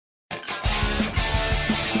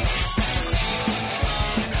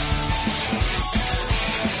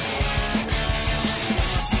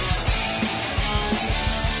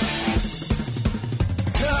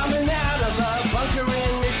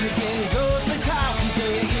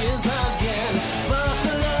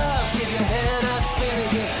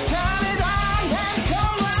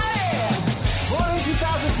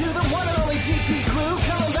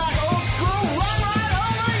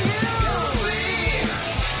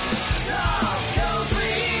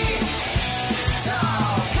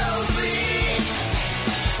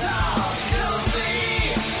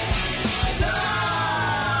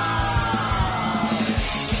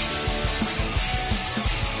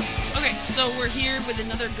we're here with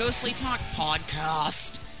another Ghostly Talk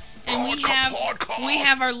podcast. And we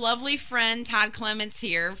have our lovely friend Todd Clements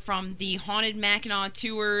here from the Haunted Mackinac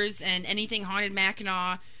Tours and anything Haunted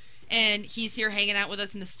Mackinac. And he's here hanging out with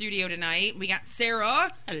us in the studio tonight. We got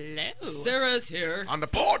Sarah. Hello. Sarah's here. On the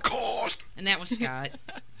podcast. And that was Scott.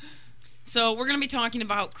 So we're going to be talking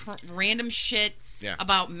about random shit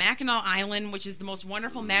about Mackinac Island, which is the most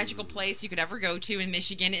wonderful, magical place you could ever go to in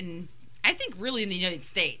Michigan, and I think really in the United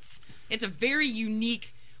States. It's a very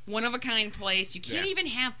unique, one-of-a-kind place. You can't even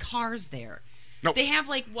have cars there. Nope. They have,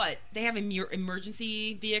 like, what? They have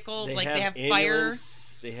emergency vehicles? They have fire?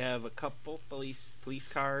 ambulance. They have a couple police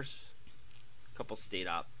cars, a couple state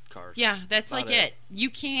op cars. Yeah, that's About like it. You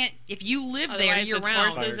can't, if you live there Otherwise, it's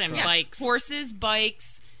year-round. horses and Yeah. bikes. Horses,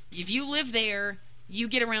 bikes. If you live there, you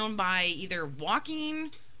get around by either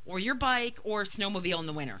walking or your bike or snowmobile in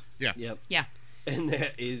the winter. Yeah. Yep. Yeah. And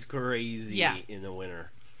that is crazy in the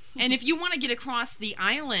winter. And if you want to get across the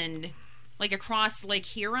island, like across Lake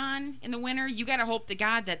Huron in the winter, you got to hope to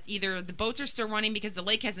God that either the boats are still running because the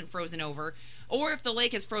lake hasn't frozen over, or if the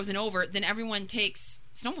lake has frozen over, then everyone takes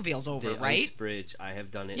snowmobiles over, The right? ice bridge, I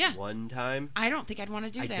have done it Yeah. one time. I don't think I'd want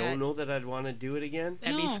to do that. I don't know that I'd want to do it again.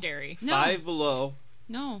 That'd be No. scary. No. 5 below.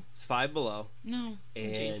 No. It's 5 below. No.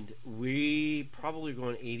 And we probably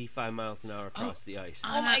going 85 miles an hour across the ice.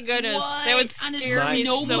 Oh my goodness. What? That would On a scare me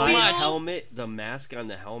so snowmobile? My much. helmet, the mask on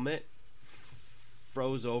the helmet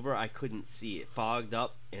froze over. I couldn't see it. Fogged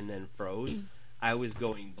up and then froze. I was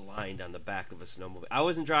going blind on the back of a snowmobile. I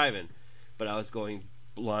wasn't driving, but I was going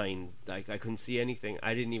blind. Like, I couldn't see anything.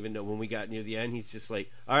 I didn't even know when we got near the end. He's just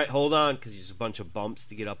like, all right, hold on, because there's a bunch of bumps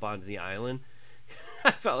to get up onto the island.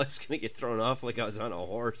 I felt like I was going to get thrown off like I was on a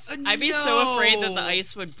horse. I'd be so afraid that the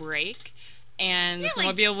ice would break and the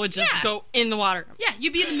like, snowmobile would just go in the water. Yeah,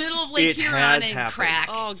 you'd be in the middle of Lake It Huron has and happened. crack.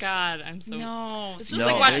 Oh, God. I'm so... No. It's just No,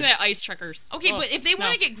 like watching there's- that ice truckers. Okay, Oh, but if they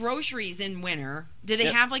want to no. get groceries in winter, do they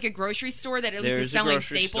Yep. have like a grocery store that at least There's is a selling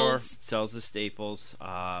grocery staples? store, sells the staples.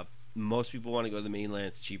 Most people want to go to the mainland.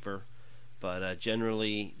 It's cheaper. But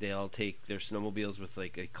generally, they'll take their snowmobiles with,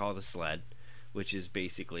 like, they call it a sled, which is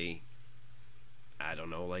basically, I don't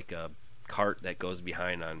know, like a cart that goes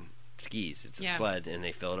behind on skis. It's a sled, and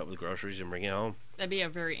they fill it up with groceries and bring it home. That'd be a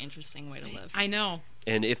very interesting way to live. I know.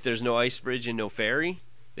 And if there's no ice bridge and no ferry,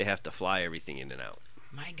 they have to fly everything in and out.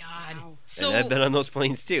 My God. Wow. So And I've been on those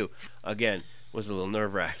planes, too. Again, was a little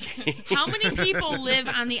nerve-wracking. how many people live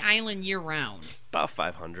on the island year-round? About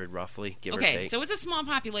 500, roughly, give or Okay, take. so it's a small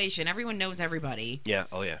population. Everyone knows everybody. Yeah,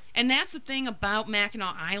 oh yeah. And that's the thing about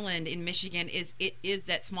Mackinac Island in Michigan is it is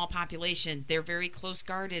that small population. They're very close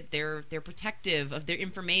guarded. They're protective of their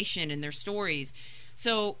information and their stories.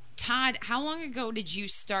 So, Todd, how long ago did you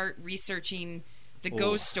start researching the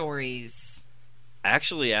ghost stories?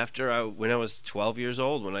 Actually, when I was 12 years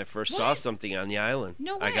old, when I first saw What? something on the island,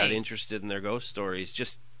 No I got way. interested in their ghost stories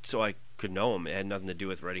just so I could know them. It had nothing to do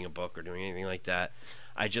with writing a book or doing anything like that.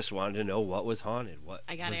 I just wanted to know what was haunted, what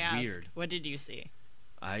I gotta was ask, weird. what did you see?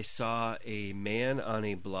 I saw a man on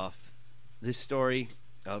a bluff. This story,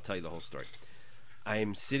 I'll tell you the whole story. I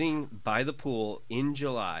am sitting by the pool in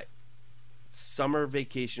July, summer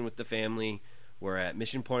vacation with the family. We're at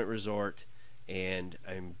Mission Point Resort, and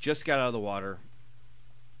I'm just got out of the water.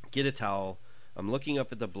 Get a towel. I'm looking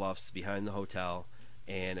up at the bluffs behind the hotel,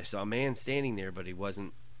 and I saw a man standing there, but he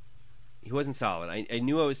wasn't solid. I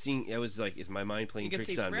knew I was seeing. I was like, is my mind playing You could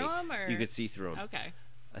tricks see on me? through him, or You could see through him. Okay.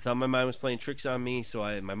 I thought my mind was playing tricks on me, so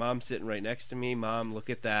my mom's sitting right next to me. Mom, look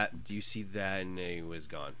at that. Do you see that? And he was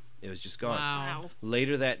gone. It was just gone. Wow.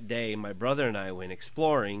 Later that day, my brother and I went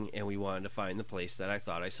exploring, and we wanted to find the place that I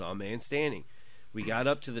thought I saw a man standing. We got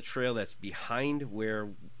up to the trail that's behind where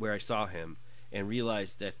I saw him and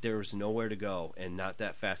realized that there was nowhere to go and not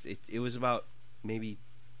that fast. It was about maybe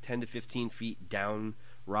 10 to 15 feet down,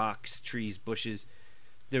 rocks, trees, bushes.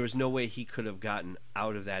 There was no way he could have gotten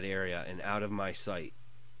out of that area and out of my sight.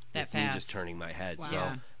 That with me fast. just turning my head. Wow. So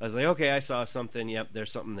Yeah. I was like, okay, I saw something. Yep,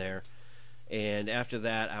 there's something there. And after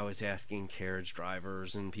that, I was asking carriage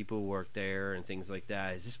drivers and people who work there and things like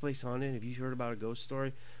that. Is this place haunted? Have you heard about a ghost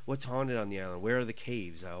story? What's haunted on the island? Where are the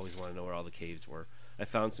caves? I always want to know where all the caves were. I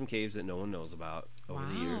found some caves that no one knows about over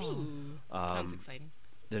the years. Ooh, sounds exciting.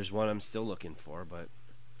 There's one I'm still looking for, but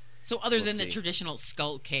So other We'll than the see. traditional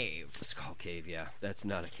skull cave. the Skull Cave, yeah, that's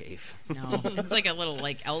not a cave. No. It's like a little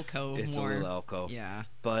like alcove It's more. a little alcove. Yeah.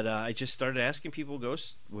 But I just started asking people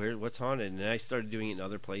what's haunted, and I started doing it in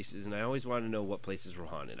other places, and I always wanted to know what places were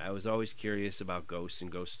haunted. I was always curious about ghosts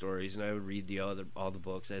and ghost stories, and I would read all the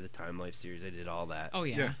books. I had the Time Life series. I did all that. Oh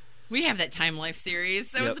yeah. Yeah. We have that Time Life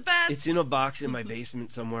series. That was Yep. the best. It's in a box in my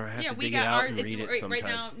basement somewhere. I have yeah, to we dig got it out ours. and It's read it right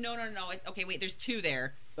sometime. now. No. It's, okay, wait. There's two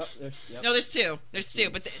there. Oh, No, there's two. There's two,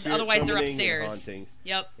 but otherwise they're upstairs. Hauntings.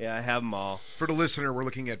 Yep. Yeah, I have them all. For the listener, we're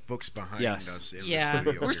looking at books behind us. In the studio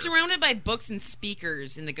We're here. surrounded by books and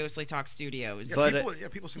speakers in the Ghostly Talk studios. Yeah,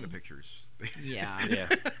 But, people seen the pictures. Yeah. Yeah.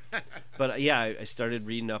 But I started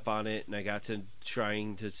reading up on it, and I got to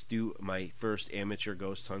trying to do my first amateur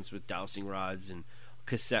ghost hunts with dowsing rods and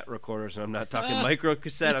cassette recorders. And I'm not talking micro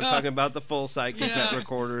cassette. I'm talking about the full side cassette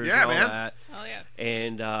recorders and all that. Oh yeah.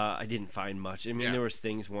 And I didn't find much. I mean, Yeah. there was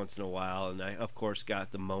things once in a while, and I of course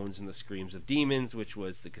got the moans and the screams of demons, which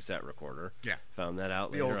was the cassette recorder. Yeah. Found that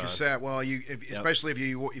out The later old on. cassette. Well, especially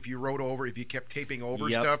if you wrote over, if you kept taping over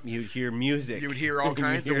Yep, stuff, you'd hear music. you would hear all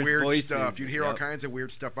kinds of hear weird voices. stuff. You'd hear all Yep. kinds of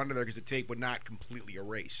weird stuff under there because the tape would not completely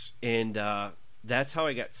erase. And that's how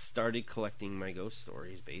I got started collecting my ghost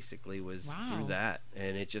stories, basically, was through that.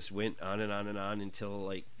 And it just went on and on and on until,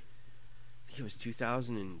 like, I think it was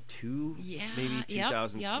 2002, maybe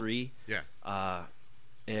 2003. Yeah.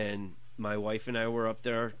 And my wife and I were up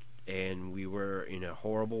there, and we were in a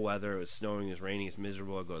horrible weather. It was snowing, it was raining, it was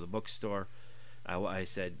miserable. I go to the bookstore. I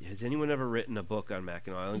said, has anyone ever written a book on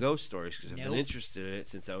Mackinac Island ghost stories? Because I've been interested in it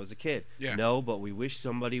since I was a kid. Yeah. No, but we wish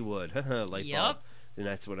somebody would. Light Yep. bulb. And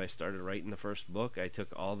that's when I started writing the first book. I took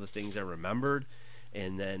all the things I remembered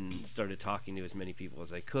and then started talking to as many people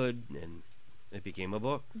as I could, and it became a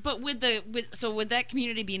book. But with that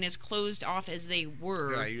community being as closed off as they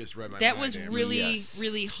were, Yeah, you just read my that mind, was Amber. really,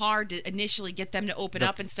 really hard to initially get them to open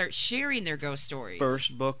up and start sharing their ghost stories.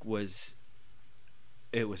 First book was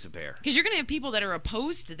a bear. Because you're going to have people that are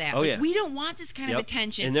opposed to that. Oh, Like, yeah. we don't want this kind of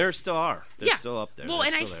attention. And there still are. They're Yeah. still up there. Well, They're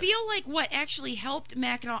and I still there. feel like what actually helped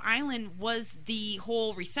Mackinac Island was the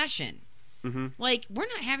whole recession. Mm-hmm. Like, we're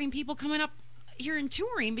not having people coming up here and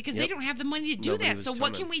touring because they Yep. don't have the money to do Nobody that. was So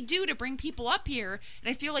what coming. can we do to bring people up here? And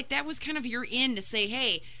I feel like that was kind of your in to say,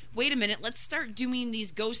 hey, wait a minute, let's start doing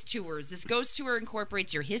these ghost tours. This ghost tour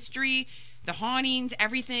incorporates your history, the hauntings,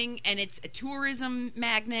 everything, and it's a tourism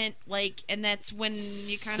magnet. Like, and that's when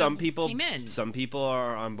you kind of came in. Some people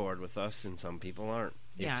are on board with us, and some people aren't.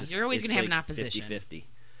 Yeah, you're always gonna have an opposition. 50-50.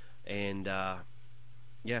 And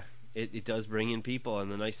it does bring in people.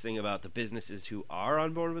 And the nice thing about the businesses who are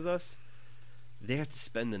on board with us, they have to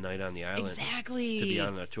spend the night on the island Exactly. to be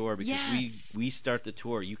on a tour, because Yes. we start the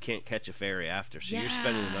tour. You can't catch a ferry after, so you're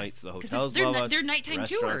spending the night. So the 'Cause hotels they're love ni- us. they're nighttime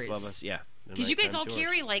restaurants tours. love us. Yeah. they're Because you guys nighttime all tours.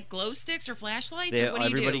 carry like glow sticks or flashlights, or what do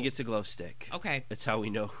you Everybody do? gets a glow stick. Okay. That's how we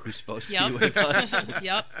know who's supposed to Yep. be with us.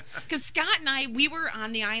 Yep. Because Scott and I, we were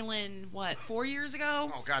on the island, 4 years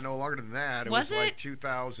ago? Oh God, no longer than that. It Was was like it?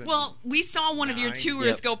 2000. Well, we saw one of your 9.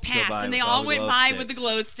 tours Yep. go Go past, by and they with all all the went glow by sticks. with the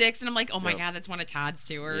glow sticks, and I'm like, oh my Yep. God, that's one of Todd's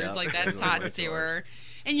tours. Yep. Like, that's Todd's tour.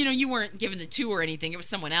 And, you weren't given the tour or anything. It was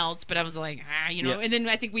someone else, but I was like, Yep. And then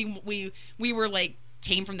I think we were like,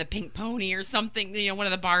 came from the Pink Pony or something, one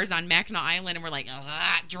of the bars on Mackinac Island, and we're like,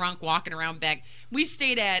 drunk, walking around back. We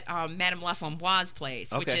stayed at Madame Laframboise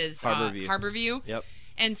place, which Okay. is Harborview. Harborview. Yep.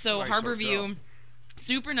 And so Nice Harborview, hotel.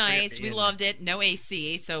 super nice. Yeah, We and- loved it. No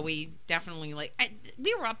AC, so we definitely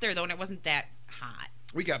we were up there though, and it wasn't that hot.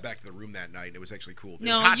 we got back to the room that night, and it was actually cool. It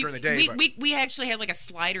No, was hot during the day, but we actually had like a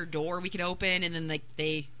slider door we could open, and then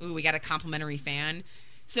we got a complimentary fan.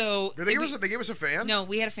 So Did they give us a fan? no,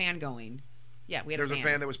 we had a fan going. Yeah, we had There was a a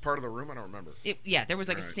fan that was part of the room. I don't remember. there was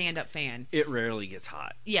like a Right. stand-up fan. It rarely gets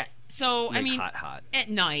hot. Yeah, so I Like mean, hot. at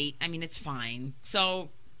night, it's fine.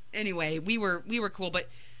 So anyway, we were cool, but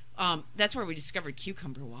that's where we discovered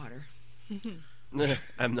cucumber water.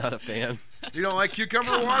 I'm not a fan. You don't like cucumber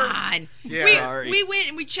Come water? on. Yeah. Sorry. We went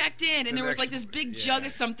and we checked in, and The there was next- like this big yeah. jug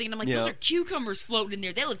of something, and I'm like, those Yeah. are cucumbers floating in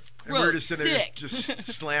there. They look And we were gross, just sitting there thick. just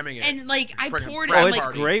slamming it. And like I Freaking poured it, frat I'm like,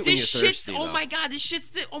 party. Great when this you're shit's thirsty, oh though. my god, this shit's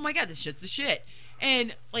the shit.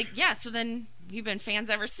 And like so then we've been fans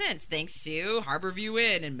ever since, thanks to Harborview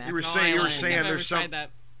Inn and You were Mackinac saying- you were Island. saying I've never there's some- tried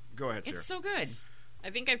that. Go ahead, Sarah. It's so good. I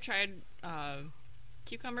think I've tried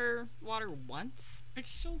cucumber water once. It's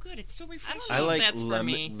so good. It's so refreshing. I I don't know if like that's for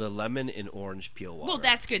me. the lemon and orange peel water. Well,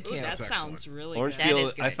 that's good too. Ooh, that That's sounds excellent. really orange good. That peel.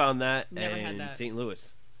 is good. I found that Never had in that. St. Louis.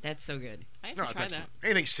 That's so good. I have No, to it's try excellent. that.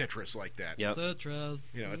 Anything citrus like that. Yep. Citrus.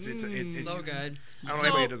 You know, it's So good. I don't know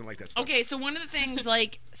anybody that doesn't like that stuff. Okay, so one of the things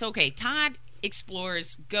Todd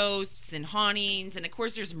explores ghosts and hauntings, and of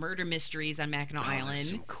course there's murder mysteries on Mackinac Oh, there's Island.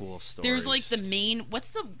 some cool stories. There's like the main.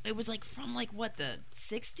 It was like from like what, the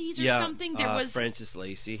 60s or yeah, something. There was Francis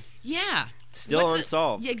Lacey. yeah, Still What's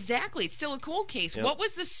unsolved. Yeah, exactly. It's still a cold case. Yep. What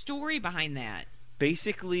was the story behind that?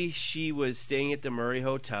 Basically, she was staying at the Murray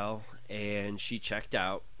Hotel, and she checked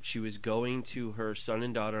out. She was going to her son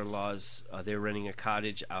and daughter-in-law's. They were renting a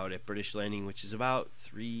cottage out at British Landing, which is about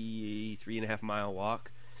 3.5 mile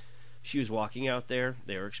walk. She was walking out there.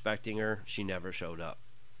 They were expecting her. She never showed up.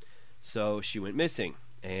 So she went missing.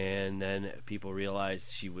 and then people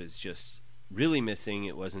realized she was just really missing.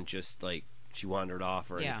 It wasn't just like she wandered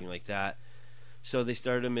off or anything like that. So they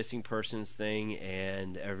started a missing persons thing,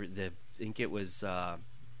 and I think it was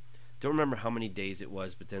don't remember how many days it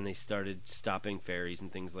was, but then they started stopping ferries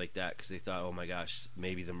and things like that because they thought, oh my gosh,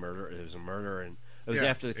 maybe there was a murder, and it was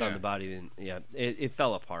after they found the body. And it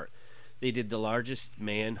fell apart. They did the largest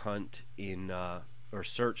manhunt or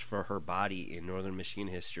search for her body in northern Michigan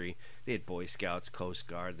history. They had Boy Scouts, Coast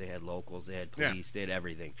Guard, they had locals, they had police, they had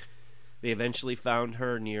everything. They eventually found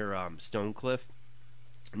her near Stonecliff.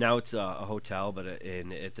 Now it's a hotel, but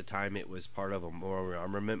at the time it was part of a moral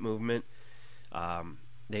rearmament movement.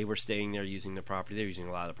 They were staying there using the property. They were using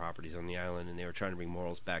a lot of the properties on the island, and they were trying to bring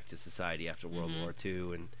morals back to society after World War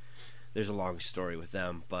II. And there's a long story with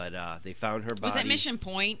them, but they found her body. Was that Mission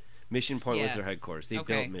Point? Mission Point was their headquarters. They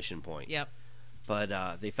built Mission Point. Yep.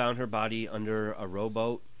 But they found her body under a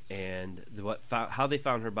rowboat, and how they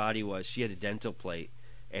found her body was she had a dental plate,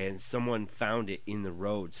 and someone found it in the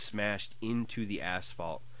road, smashed into the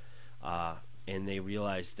asphalt, and they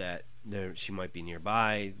realized that she might be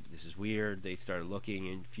nearby. This is weird. They started looking,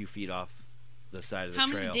 and a few feet off the side of the trail.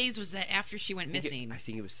 How many days was that after she went missing? I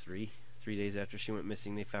think it was 3 days after she went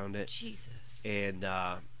missing. They found it. Jesus. And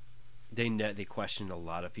they questioned a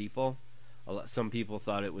lot of people. Some people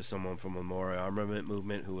thought it was someone from the Moral Armament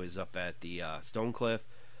movement who was up at the Stonecliff.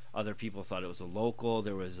 Other people thought it was a local.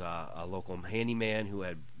 There was a local handyman who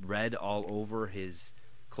had red all over his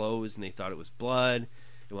clothes, and they thought it was blood.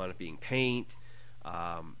 It wound up being paint.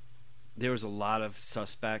 There was a lot of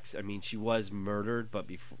suspects. I mean, she was murdered, but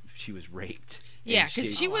before she was raped. Yeah,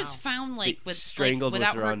 because she was found with strangled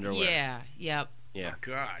without with her underwear. Yeah. Yep. Yeah. Oh,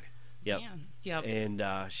 God. Yep. Man. Yep. And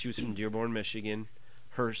she was from Dearborn, Michigan.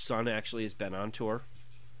 Her son actually has been on tour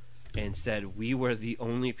and said, we were the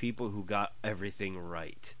only people who got everything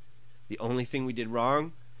right. The only thing we did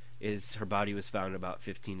wrong is her body was found about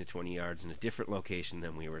 15 to 20 yards in a different location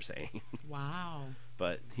than we were saying. Wow.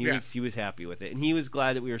 But he was happy with it, and he was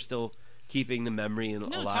glad that we were still keeping the memory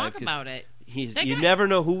alive. Talk about it. You never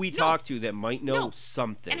know who we talk to that might know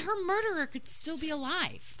something. And her murderer could still be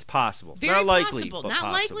alive. It's possible. Very Not likely, possible. but Not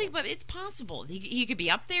possible. likely, but it's possible. He could be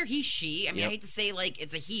up there. He, she. I mean, I hate to say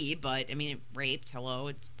it's a he, but I mean, raped. Hello,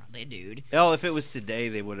 it's probably a dude. Well, if it was today,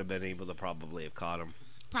 they would have been able to probably have caught him.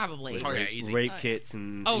 Probably. With easy. rape kits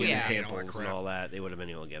and samples and all that. They would have been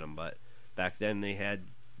able to get them, but back then they had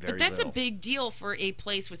very But that's little. a big deal for a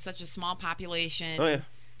place with such a small population. Oh, yeah.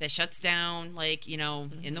 That shuts down,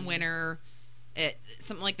 in the winter.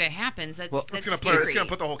 Something like that happens. That's It's going scary. to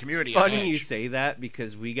put the whole community on Funny edge. you say that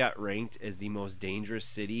because we got ranked as the most dangerous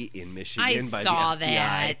city in Michigan by saw the FBI.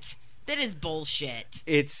 that. That is bullshit.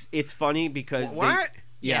 It's funny because What?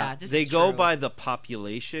 they go by the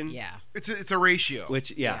population. Yeah. It's a ratio.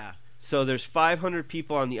 Which So there's 500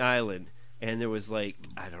 people on the island, and there was I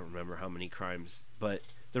don't remember how many crimes, but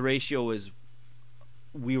the ratio was.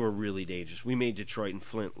 We were really dangerous. We made Detroit and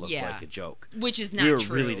Flint look like a joke. Which is not true.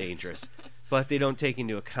 true. We were really dangerous. But they don't take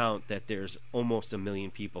into account that there's almost 1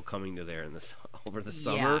 million people coming to there over the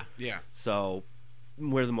summer. Yeah. So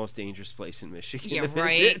we're the most dangerous place in Michigan Yeah, to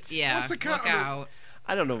right? visit. Yeah, What's the look out.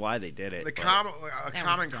 I don't know why they did it. The but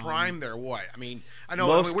common dumb. crime there, what? I mean, I know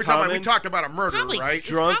Most we common- talked about a murder, Probably, right? it's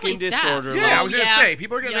Drunk probably and theft. disorderly. Yeah, I was Oh, going to say,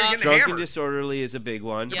 people are getting Drunk hammered. and disorderly is a big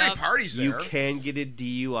one. There are many parties there. You can get a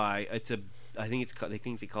DUI. I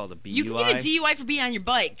think they call it a BUI. You can get a DUI for being on your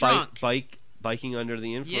bike, drunk. Biking under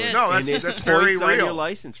the influence. Yes. No, And that's it very points on real. your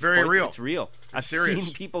license. It's very real. It's real. I've serious.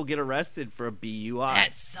 seen people get arrested for a BUI.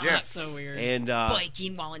 That sucks. Yeah. So weird. And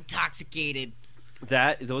Biking while intoxicated. those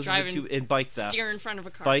are the Driving, two. And bike theft. Steer in front of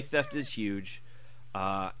a car. Bike theft is huge.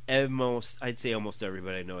 I'd say almost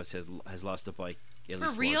everybody I know has lost a bike. At For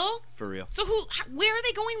least real? once. For real. So where are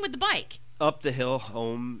they going with the bike? Up the hill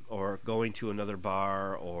home or going to another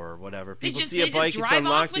bar or whatever. They People just- see a they bike, just it's drive off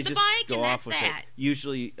unlocked, with they the just bike, go and off that's with that. it.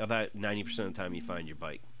 Usually about 90% of the time you find your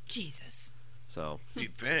bike. Jesus. So,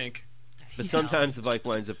 You'd think. but sometimes the bike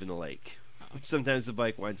winds up in the lake. Sometimes the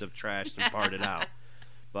bike winds up trashed and parted out.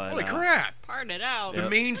 But Holy crap! Part it out. The Yep.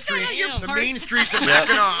 main streets, you're the part- main streets of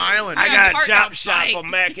Mackinac Island. I got a Part chop outside. shop on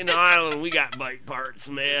Mackinac Island. We got bike parts,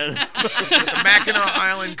 man. The Mackinac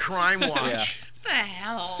Island Crime Watch. What the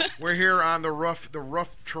hell? We're here on the rough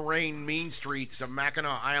terrain main streets of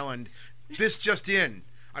Mackinac Island. This just in: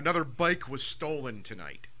 another bike was stolen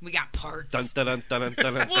tonight. We got parts. Dun, dun, dun, dun,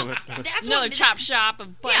 dun, dun, Well, dun, dun. that's Another what chop shop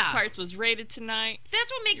of bike Yeah. parts was raided tonight.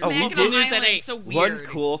 That's what makes Oh, we Mackinac did news at Island 8. so weird. One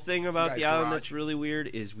cool thing about Guy's the island garage. that's really weird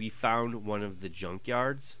is we found one of the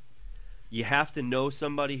junkyards. You have to know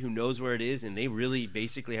somebody who knows where it is, and they really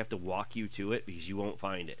basically have to walk you to it because you won't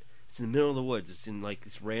find it. It's in the middle of the woods. It's in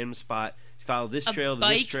this random spot. You follow this trail to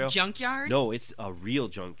bike this trail. junkyard? No, it's a real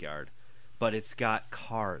junkyard, but it's got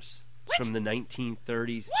cars What? from the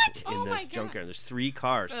 1930s What? in Oh my this God. junkyard. There's 3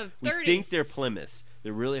 cars. We 30s. think they're Plymouths.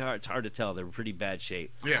 They're really hard. It's hard to tell. They're in pretty bad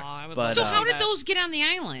shape. Yeah. I would But, love So to how see did that. those get on the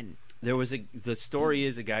island? There was the story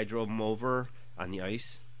is a guy drove them over on the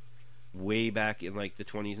ice way back in like the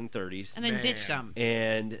 20s and 30s. And then Man. ditched them.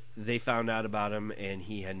 And they found out about him, and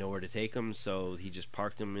he had nowhere to take them, so he just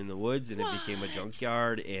parked them in the woods, and it became a What?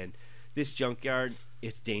 junkyard. And this junkyard,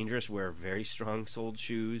 it's dangerous. Wear very strong-soled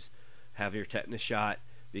shoes. Have your tetanus shot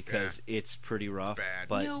because it's pretty rough. bad.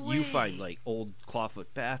 But No you way. find like old clawfoot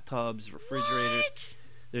bathtubs, refrigerators. What?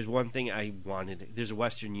 There's one thing I wanted. There's a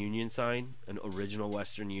Western Union sign, an original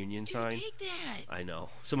Western Union Dude, sign. take that. I know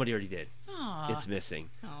somebody already did. Aw. It's missing.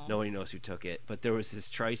 Oh. Nobody knows who took it. But there was this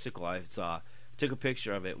tricycle I saw. Took a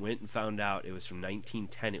picture of it. Went and found out it was from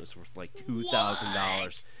 1910. It was worth like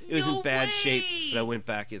 $2,000. It was No in bad way. shape. But I went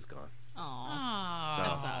back. It's gone. Aw. Aw.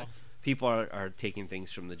 That So- sucks. People are taking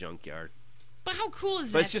things from the junkyard. But how cool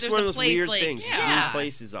is But that? it's just There's one a of those place weird like, things. There's Yeah. weird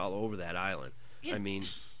places all over that island. Yeah. I mean,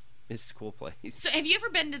 it's a cool place. So have you ever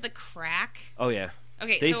been to the Crack? Oh yeah.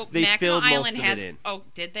 Okay, They- so they Mackinac filled most Island of it has. in. Oh,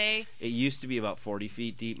 did they? It used to be about 40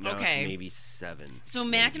 feet deep. Now Okay. it's maybe 7. So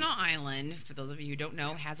maybe. Mackinac Island, for those of you who don't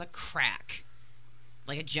know, has a crack,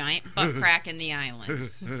 like a giant butt crack in the island.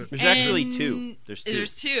 There's actually And 2. There's 2.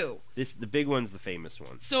 There's 2. The big one's the famous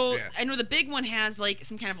one. So Yeah. I know the big one has like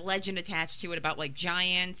some kind of legend attached to it about like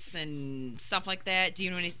giants and stuff like that. Do you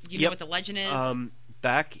know any? Do you know Yep. what the legend is?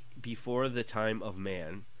 Back before the time of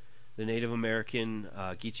man, the Native American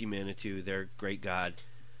Geechee Manitou, their great god,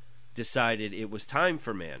 decided it was time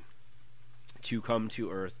for man to come to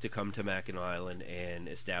Earth, to come to Mackinac Island and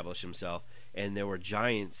establish himself. And there were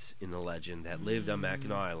giants in the legend that lived on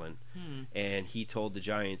Mackinac Island. And he told the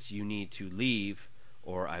giants, "You need to leave,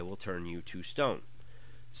 or I will turn you to stone."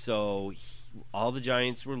 So all the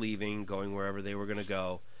giants were leaving, going wherever they were going to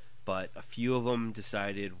go, but a few of them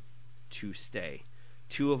decided to stay.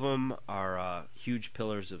 2 of them are huge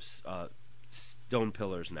pillars of stone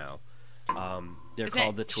pillars now. They're Is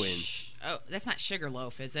called that the Twins. Oh, that's not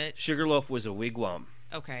Sugarloaf, is it? Sugarloaf was a wigwam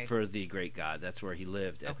Okay. for the great god. That's where he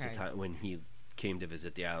lived at Okay. the time when he came to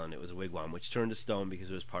visit the island. It was a wigwam, which turned to stone because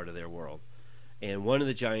it was part of their world. And one of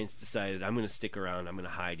the giants decided, I'm going to stick around, I'm going to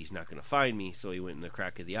hide, he's not going to find me. So he went in the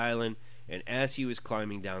crack of the island, and as he was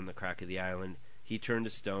climbing down the crack of the island, he turned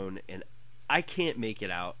to stone, and I can't make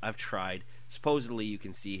it out. I've tried. Supposedly you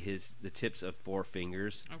can see the tips of 4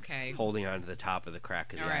 fingers Okay. holding onto the top of the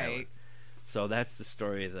crack of the All right. island. So that's the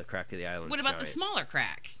story of the crack of the island. What about the giant. smaller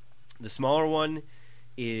crack? The smaller one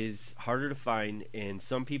is harder to find, and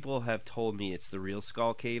some people have told me it's the real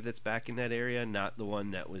Skull Cave that's back in that area, not the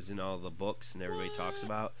one that was in all the books and everybody talks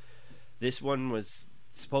about. This one was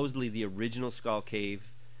supposedly the original Skull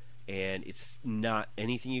Cave, and it's not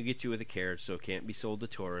anything you get to with a carriage, so it can't be sold to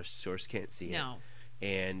tourists. Tourists can't see it. No.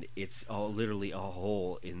 And it's literally a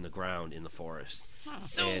hole in the ground in the forest,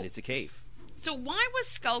 So, and it's a cave. so why was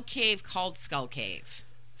Skull Cave called Skull Cave?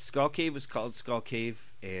 Skull Cave was called Skull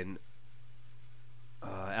Cave, and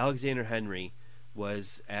Alexander Henry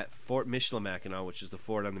was at Fort Michilimackinac, which is the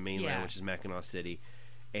fort on the mainland, Yeah. which is Mackinac City,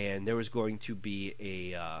 and there was going to be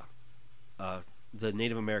the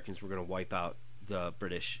Native Americans were going to wipe out the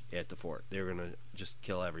British at the fort. They were going to just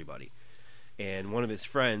kill everybody. And one of his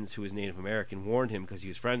friends, who was Native American, warned him because he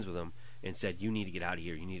was friends with him and said, "You need to get out of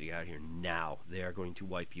here. You need to get out of here now. They are going to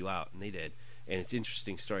wipe you out." And they did. And it's an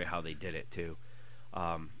interesting story how they did it, too.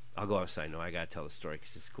 I'll go outside. No, I got to tell the story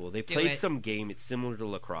because it's cool. They Do played it. some game. It's similar to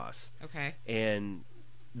lacrosse. Okay. And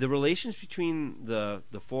the relations between the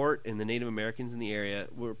fort and the Native Americans in the area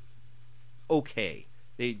were okay.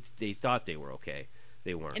 They thought they were okay.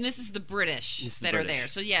 They weren't. And this is the British This is the that are British. there.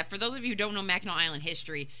 So yeah, for those of you who don't know Mackinac Island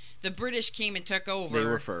history, the British came and took over. They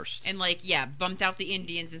were first. And bumped out the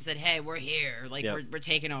Indians and said, "Hey, we're here. Like Yep. we're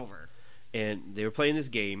taking over." And they were playing this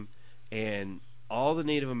game, and all the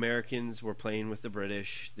Native Americans were playing with the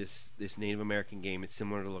British. This Native American game. It's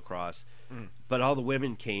similar to lacrosse, but all the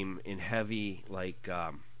women came in heavy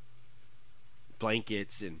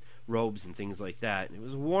blankets and robes and things like that. And it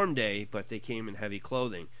was a warm day, but they came in heavy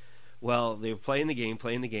clothing. Well, they were playing the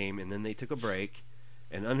game, and then they took a break,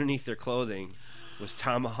 and underneath their clothing was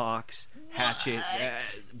tomahawks,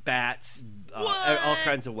 hatchets, bats, all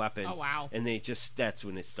kinds of weapons. Oh, wow. And that's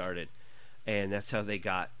when it started. And that's how they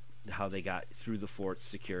got through the fort's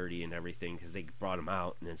security and everything, because they brought them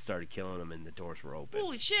out and then started killing them, and the doors were open.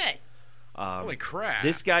 Holy shit! Holy crap.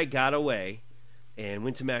 This guy got away and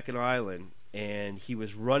went to Mackinac Island, and he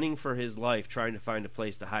was running for his life trying to find a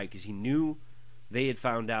place to hide because he knew they had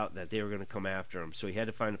found out that they were going to come after him. So he had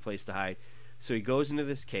to find a place to hide. So he goes into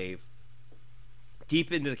this cave,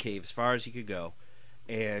 deep into the cave, as far as he could go,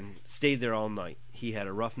 and stayed there all night. He had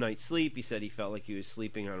a rough night's sleep. He said he felt like he was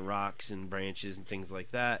sleeping on rocks and branches and things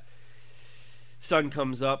like that. Sun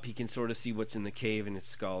comes up, he can sort of see what's in the cave, and it's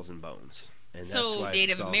skulls and bones. And so that's why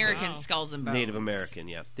Native American skulls and bones. Native American,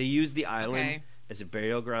 yeah. They use the island Okay. as a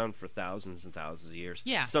burial ground for thousands and thousands of years.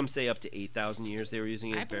 Yeah. Some say up to 8,000 years they were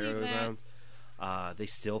using it I as believe burial that. ground. They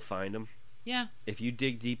still find them. Yeah. If you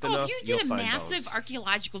dig deep Oh, enough, if you you'll did a find massive bones.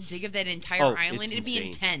 archaeological dig of that entire Oh, island, it's it'd be insane.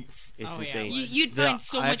 intense. It's Oh, yeah, insane. it would. You'd find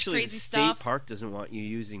so much actually, crazy the stuff. State Park doesn't want you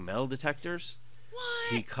using metal detectors What?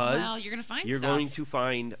 because well, you're gonna find you're stuff. going to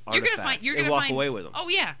find You're artifacts gonna find. You're and gonna walk find. away with them. Oh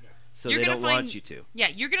yeah. So you're they gonna don't want find- you to. Yeah,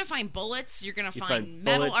 you're gonna find bullets. You're gonna You find find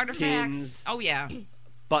metal bullets, artifacts. pins, Oh yeah.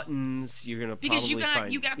 Buttons. You're gonna Because probably you got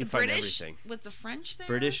find, you got the find British. everything. Was the French there?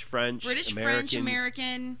 British, French, British, Americans, French,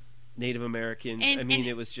 American. Native Americans. And- I mean, and-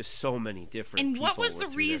 it was just so many different. And what people was were the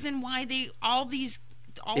through reason why all It these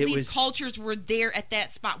was- cultures were there at that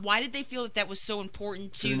spot? Why did they feel that was so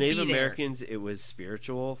important there. to To the Native be there? Americans, it was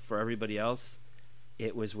spiritual. For everybody else,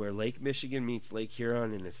 it was where Lake Michigan meets Lake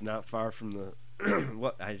Huron, and it's not far from the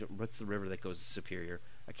what's the river that goes to Superior?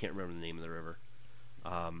 I can't remember the name of the river.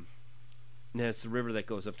 No, it's the river that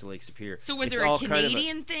goes up to Lake Superior. So was It's there a all kind of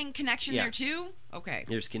Canadian thing connection Yeah. there too? Okay.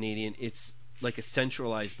 There's Canadian. It's like a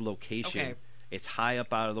centralized location. Okay. It's high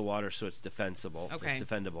up out of the water, so it's defensible. Okay. It's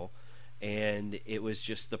defendable. And it was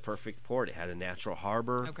just the perfect port. It had a natural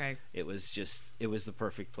harbor. Okay. It was the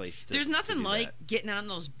perfect place to There's nothing to do like that. getting on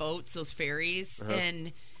those boats, those ferries, Uh-huh.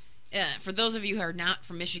 and for those of you who are not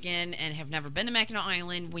from Michigan and have never been to Mackinac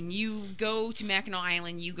Island, when you go to Mackinac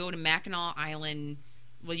Island, you go to Mackinac Island.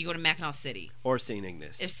 Well, you go to Mackinac City Or St.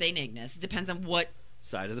 Ignace. or St. Ignace. It depends on what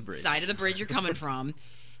Side of the bridge. side of the bridge you're coming from.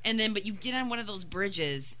 And then, but you get on one of those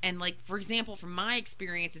bridges, and like, for example, from my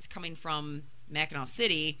experience, it's coming from Mackinac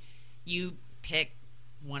City. You pick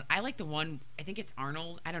one. I like the one. I think it's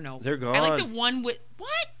Arnold. I don't know. They're I like gone. the one with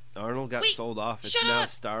what? Arnold got Wait, sold off. It's shut now up.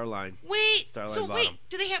 Starline. Wait. Starline so Bottom. wait,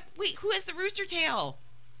 do they have? Wait, who has the rooster tail?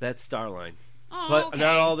 That's Starline. Oh, But okay.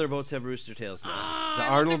 not all their boats have rooster tails now. Oh, the I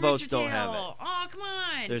love Arnold the boats rooster don't have tail. it. Oh, come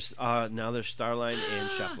on. There's now there's Starline and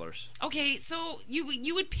Sheplers. Okay, so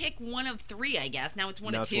you would pick one of three, I guess. Now it's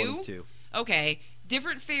one Now of it's two. one of two. Okay,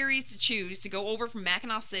 different ferries to choose to go over from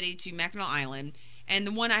Mackinac City to Mackinac Island, and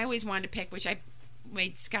the one I always wanted to pick, which I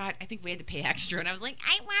made Scott. I think we had to pay extra, and I was like,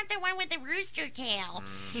 I want the one with the rooster tail.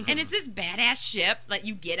 And it's this badass ship that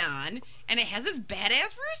you get on, and it has this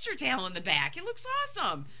badass rooster tail in the back. It looks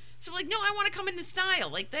awesome. So I'm like, no, I want to come into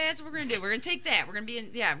style. Like, that's what we're gonna do. We're gonna take that. We're gonna be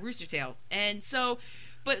in rooster tail. And so,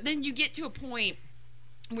 but then you get to a point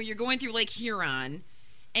where you're going through Lake Huron,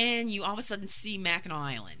 and you all of a sudden see Mackinac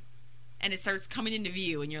Island. And it starts coming into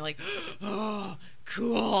view, and you're like, oh,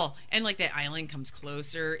 cool. And like that island comes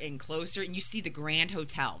closer and closer, and you see the Grand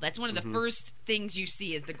Hotel. That's one of the first things you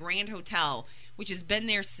see is the Grand Hotel, which has been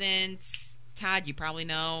there since, Todd, you probably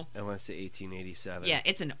know. I want to say 1887. Yeah,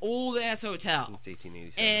 it's an old ass hotel. It's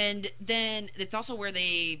 1887. And then it's also where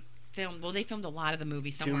they filmed, they filmed a lot of the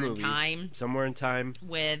movie Two Somewhere in movies. Time Somewhere in Time.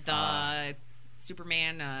 with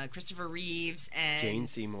Superman, Christopher Reeves, and Jane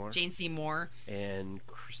Seymour. Jane Seymour. And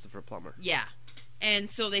Christopher Plummer. Yeah. And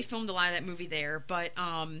so they filmed a lot of that movie there. But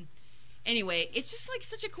anyway, it's just like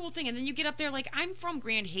such a cool thing. And then you get up there, like, I'm from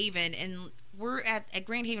Grand Haven, and we're at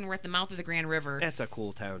Grand Haven, we're at the mouth of the Grand River. That's a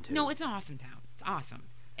cool town, too. No, it's an awesome town. It's awesome.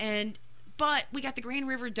 But we got the Grand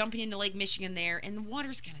River dumping into Lake Michigan there, and the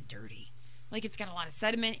water's kind of dirty. Like, it's got a lot of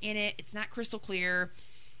sediment in it. It's not crystal clear.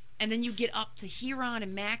 And then you get up to Huron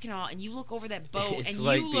and Mackinac, and you look over that boat, It's and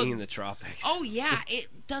like you being look. in the tropics. Oh yeah,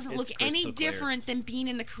 it doesn't It's look any crystal clear. different than being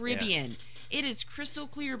in the Caribbean. It is crystal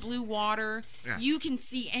clear blue water. Yeah. You can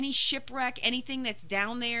see any shipwreck, anything that's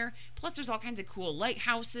down there. Plus, there's all kinds of cool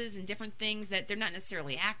lighthouses and different things that they're not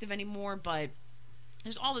necessarily active anymore, but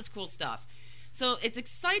there's all this cool stuff. So it's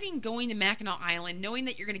exciting going to Mackinac Island, knowing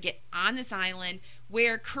that you're going to get on this island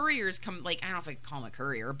where couriers come, like, I don't know if I can call him a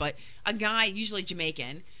courier, but a guy, usually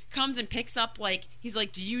Jamaican, comes and picks up, like, he's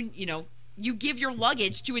like, do you give your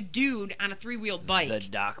luggage to a dude on a 3-wheeled bike. The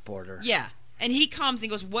dock porter. Yeah. And he comes and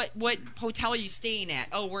goes, what hotel are you staying at?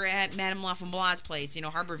 Oh, we're at Madame Lafambla's place,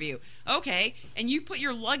 Harborview. Okay. And you put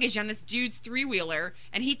your luggage on this dude's 3-wheeler,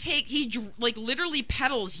 and he literally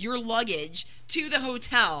pedals your luggage to the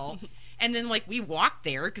hotel. And then, like, we walked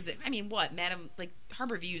there, because,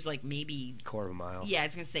 Harborview's, like, maybe... Quarter of a mile. Yeah, I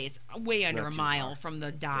was going to say, it's way under Not a too mile far. from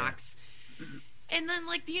the docks. Yeah. And then,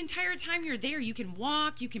 like, the entire time you're there, you can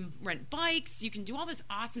walk, you can rent bikes, you can do all this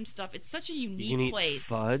awesome stuff. It's such a You can unique eat place.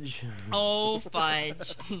 fudge. Oh,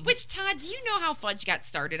 fudge. Which, Todd, do you know how fudge got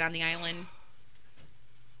started on the island?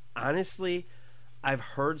 Honestly, I've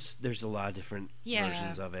heard there's a lot of different Yeah.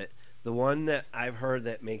 versions of it. The one that I've heard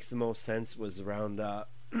that makes the most sense was around, I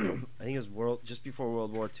think it was just before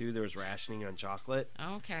World War II. There was rationing on chocolate,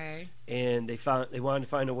 Okay. and they wanted to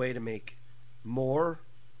find a way to make more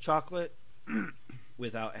chocolate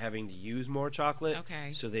without having to use more chocolate.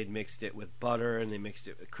 Okay. So they'd mixed it with butter, and they mixed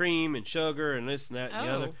it with cream and sugar and this and that and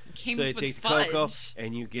the other. Came So up they with take fudge. the cocoa,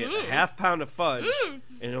 and you get a half pound of fudge, and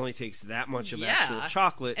it only takes that much of Yeah. actual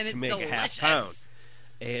chocolate And to it's make delicious. a half pound.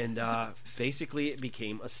 And basically, it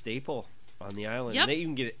became a staple on the island. Yep. And you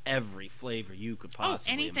can get every flavor you could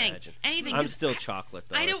possibly anything. imagine. Anything. I'm 'Cause still chocolate,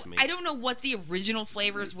 though. I That's me. don't know what the original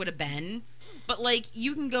flavors would have been, but like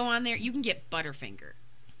you can go on there. You can get Butterfinger.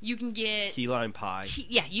 You can get Key lime pie.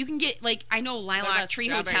 yeah. You can get like I know What Lilac about Tree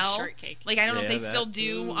strawberry Hotel. shortcake? Like I don't know if Yeah, they that. still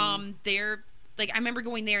do. Their like I remember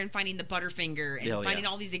going there and finding the Butterfinger and Oh, yeah. finding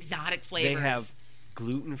all these exotic They flavors. have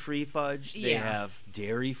gluten-free fudge. They Yeah. have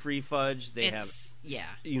dairy-free fudge. They have yeah.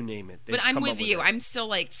 you name it. They've But I'm come with up you. it. I'm still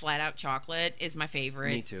like flat out chocolate is my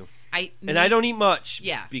favorite. Me too. I don't eat much.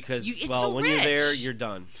 Yeah. Because It's well, so when you're there, rich. you're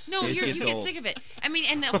done. No, It you gets get old. sick of it. I mean,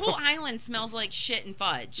 and the whole island smells like shit and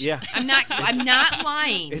fudge. Yeah. I'm not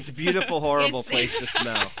lying. It's a beautiful, horrible It's- place to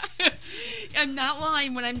smell. I'm not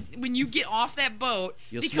lying when you get off that boat.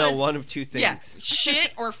 You'll because, smell one of two things. Yeah,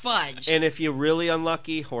 shit or fudge. And if you're really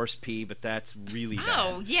unlucky, horse pee, but that's really bad.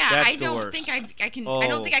 Oh yeah, That's I the don't worst. think I can. Oh. I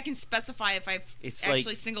don't think I can specify if I've It's actually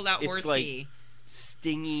like- singled out it's horse like- pee.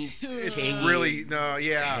 Stingy. It's tangy. really no,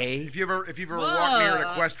 yeah. Hay. If you ever walk near an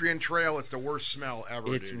Whoa. equestrian trail, it's the worst smell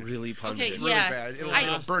ever. It's dude. really pungent. Okay, It's really yeah. bad. It'll, I-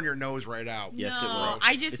 it'll burn your nose right out. Yes, it no, will.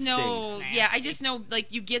 I just It know. stings. Yeah, I Nasty. just know.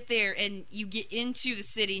 Like you get there and you get into the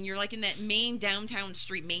city and you're like in that main downtown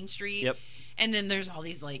street, Main Street. Yep. And then there's all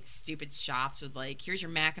these like stupid shops with like, here's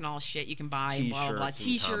your Mackinac shit you can buy and blah blah blah, T-shirts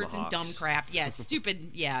and T-shirts and dumb tomahawks. crap. Yeah, it's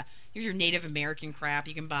stupid. Yeah, here's your Native American crap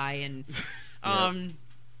you can buy and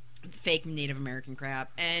fake Native American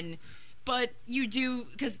crap But you do,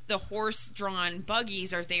 because the horse-drawn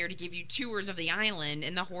buggies are there to give you tours of the island,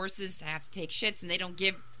 and the horses have to take shits, and they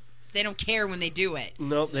don't care when they do it.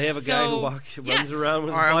 Nope, they have a guy So, who yes. runs around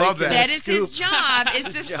with a Oh, I bike love that. and That a is his scoop. job, is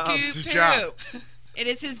to His job. scoop His job. poop. It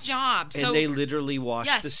is his job. And So they literally wash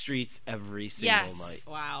Yes. the streets every single Yes. night.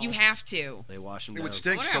 Wow. you have to. They wash them It down. would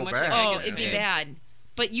stink wonder so how much bad. I Oh, guess it'd be okay. bad.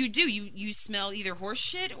 But you do. You smell either horse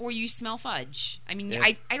shit or you smell fudge. I mean, Yeah.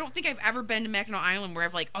 I don't think I've ever been to Mackinac Island where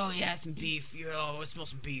I've like, oh yeah, some beef. Yeah, I smell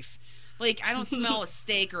some beef. Like, I don't smell a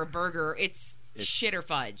steak or a burger. It's shit or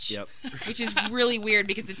fudge. Yep. Which is really weird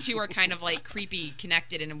because the two are kind of like creepy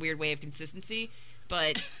connected in a weird way of consistency.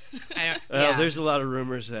 But I don't. Yeah. There's a lot of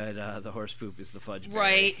rumors that the horse poop is the fudge berry.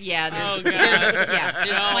 Right? Yeah. There's, Oh, God.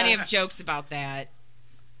 there's No. plenty of jokes about that.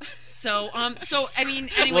 So I mean,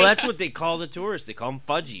 anyway. Well, that's what they call the tourists. They call them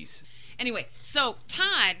fudgies. Anyway, so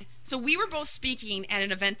Todd, we were both speaking at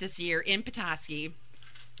an event this year in Petoskey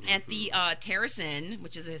at the Terrace Inn,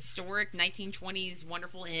 which is a historic 1920s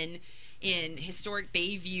wonderful inn in historic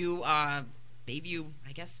Bayview,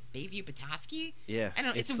 I guess Bayview, Petoskey. Yeah. I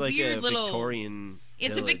don't know. It's a like weird a little. Victorian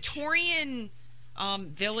It's village. a Victorian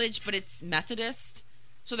village, but it's Methodist.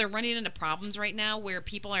 So they're running into problems right now where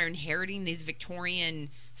people are inheriting these Victorian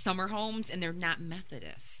summer homes and they're not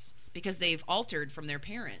Methodist because they've altered from their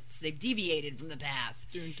parents. They've deviated from the path.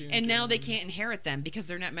 And now they can't inherit them because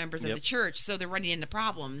they're not members of Yep. the church. So they're running into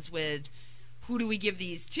problems with who do we give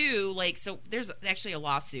these to? Like, so there's actually a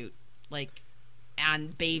lawsuit like on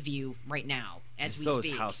Bayview right now as we Those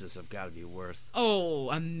speak. houses have got to be worth Oh,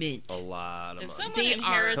 a mint. a lot of If money. someone They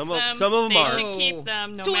inherits are. them, Some of them they are. should keep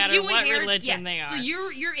them no So if matter you what inherit- religion yeah, they are. So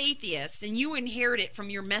you're atheist and you inherit it from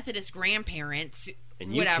your Methodist grandparents,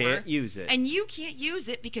 And you whatever, can't use it. and you can't use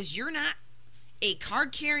it because you're not a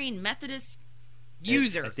card-carrying Methodist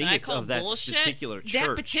user. I think I it's call of that bullshit. particular church.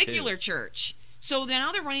 That particular too. church. So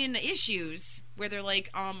now they're running into issues where they're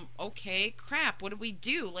like, okay, crap, what do we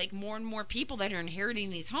do? Like more and more people that are inheriting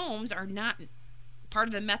these homes are not part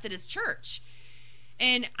of the Methodist church.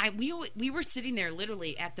 And we were sitting there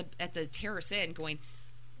literally at the Terrace Inn going,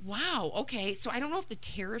 wow, okay, so I don't know if the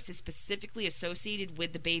Terrace is specifically associated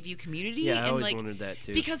with the Bayview community. Yeah, I and always like, wondered that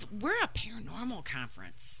too. because we're a paranormal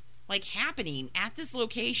conference, like happening at this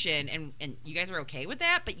location, and you guys are okay with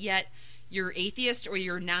that, but yet you're atheist or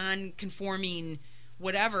you're non-conforming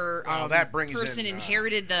whatever Well, that brings person in,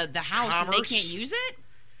 inherited the house and they commerce. can't use it.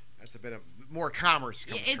 That's a bit of more commerce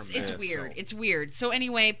comes from It's that, weird. so. It's weird. So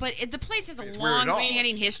anyway, but the place has a It's weird at all.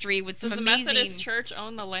 long-standing history with some Does the amazing. Methodist Church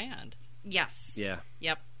own the land? Yes. Yeah.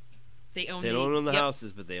 Yep. They own. They the, don't own the yep.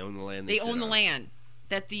 houses, but they own the land. They sit own the on. land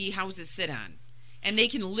that the houses sit on, and they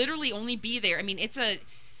can literally only be there. I mean, it's a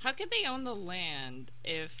How could they own the land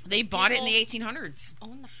if They bought it in the 1800s.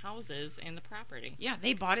 Own the houses and the property? Yeah,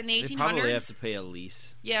 they bought it in the 1800s. They probably have to pay a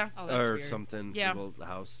lease Yeah. Oh, that's or weird. something. Yeah. For the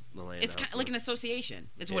house, the land. It's house, kind of like an association,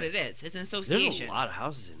 is what Yeah. it is. It's an There's association. a lot of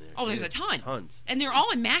houses in there. Oh, there's too. a ton. Tons. And they're all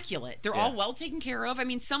immaculate. They're all Yeah. well taken care of. I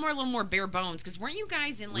mean, some are a little more bare bones because weren't you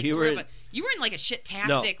guys in like We sort were of in- a you were in like a No,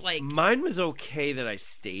 shit-tastic like mine was okay that I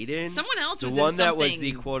stayed in. someone else the was one in that was something-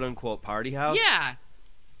 the quote unquote party house. Yeah,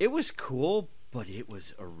 It was cool, but it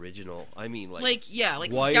was original. I mean, like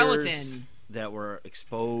like wires skeleton. that were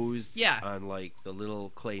exposed Yeah. on like the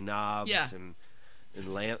little clay knobs Yeah.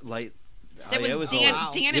 and light. That was it Dan,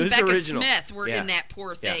 wow. Dan It and was Becca original. Smith were Yeah. in that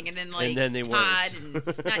poor thing, Yeah. and then like And then they Todd weren't.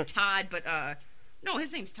 and not Todd, but no,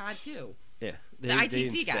 his name's Todd too. Yeah, The they ITC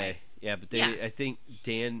didn't guy. stay. Yeah, but they. Yeah. I think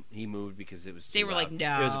Dan he moved because it was. They too were like, loud.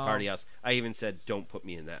 no. It was a party house. I even said, "Don't put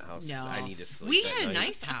me in that house. 'Cause No, I need to sleep." we that had a night."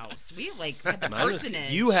 nice house. We like had the Mine was- personage.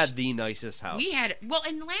 You had the nicest house. We had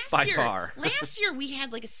and last By year, far. last year we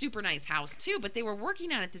had like a super nice house too, but they were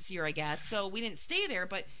working on it this year, I guess. So we didn't stay there,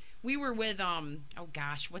 but we were with oh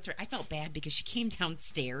gosh, what's her? I felt bad because she came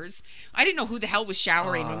downstairs. I didn't know who the hell was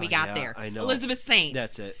showering when we got yeah, there. I know. Elizabeth Saint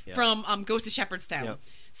That's it. Yeah. from Ghost of Shepherdstown. Yep.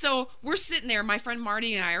 So we're sitting there. My friend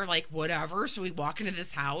Marty and I are like, whatever. So we walk into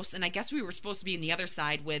this house, and I guess we were supposed to be in the other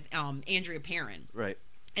side with Andrea Perrin. Right.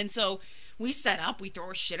 And so we set up, we throw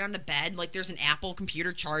our shit on the bed, like there's an Apple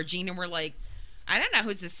computer charging, and we're like, I don't know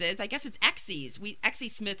who this is. I guess it's Exy's. Exy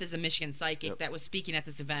Smith is a Michigan psychic that was speaking at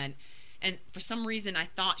this event. And for some reason, I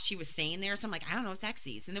thought she was staying there. So I'm like, I don't know, it's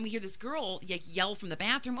Exy's. And then we hear this girl yell from the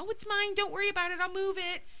bathroom, oh, it's mine. Don't worry about it. I'll move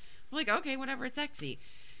it. We're like, okay, whatever. It's Exy.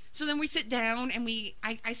 So then we sit down and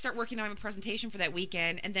I start working on my presentation for that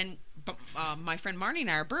weekend. And then my friend Marnie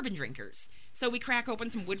and I are bourbon drinkers. So we crack open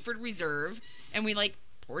some Woodford Reserve and we like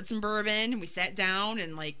poured some bourbon and we sat down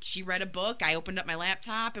and like she read a book. I opened up my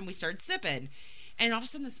laptop and we started sipping. And all of a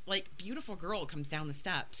sudden this like beautiful girl comes down the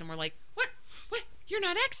steps and we're like, what? You're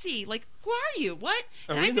not Exy. Like, who are you? What?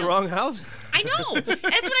 Are And we in the wrong house? I know. That's what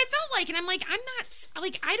I felt like. And I'm like, I'm not,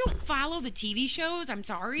 like, I don't follow the TV shows. I'm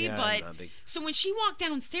sorry. Yeah, but, I'm not big. so when she walked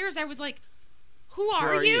downstairs, I was like, who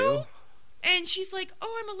are you? And she's like,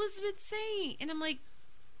 oh, I'm Elizabeth Saint. And I'm like,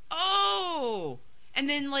 oh. And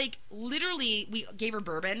then, like, literally, we gave her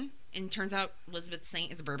bourbon. And it turns out Elizabeth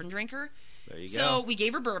Saint is a bourbon drinker. There you So go. we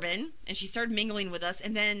gave her bourbon, and she started mingling with us.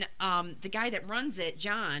 And then the guy that runs it,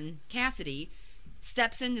 John Cassidy,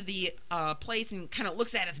 steps into the place and kind of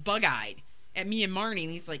looks at us bug-eyed at me and Marnie,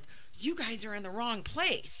 and he's like, you guys are in the wrong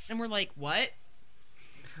place. And we're like, what?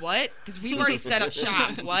 Because we've already set up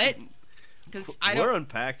shop. What? Because I don't... We're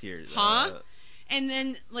unpacked here. Huh? And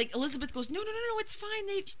then, like, Elizabeth goes, no, it's fine.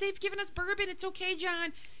 They've given us bourbon. It's okay,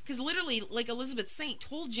 John. Because literally, like, Elizabeth Saint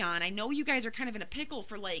told John, I know you guys are kind of in a pickle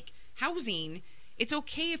for, like, housing. It's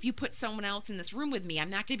okay if you put someone else in this room with me. I'm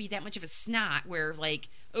not going to be that much of a snot where, like,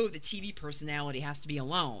 oh, the TV personality has to be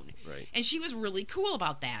alone. Right. And she was really cool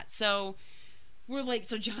about that. So we're like,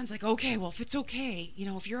 so John's like, okay, well, if it's okay, you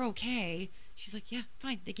know, if you're okay. She's like, yeah,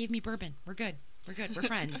 fine. They gave me bourbon. We're good. We're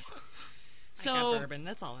friends. So, I got bourbon.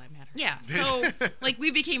 That's all that matters. yeah, so, like,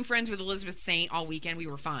 we became friends with Elizabeth Saint all weekend. We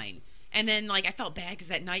were fine. And then, like, I felt bad because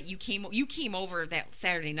that night you came over that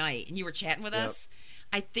Saturday night and you were chatting with us.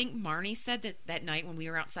 I think Marnie said that night when we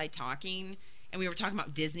were outside talking and we were talking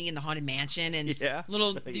about Disney and the Haunted Mansion and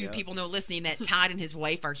little do Yeah. people know listening that Todd and his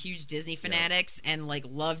wife are huge Disney fanatics and, like,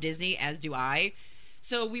 love Disney, as do I.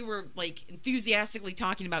 So we were, like, enthusiastically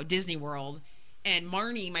talking about Disney World. And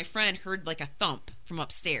Marnie, my friend, heard like a thump from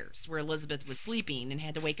upstairs where Elizabeth was sleeping and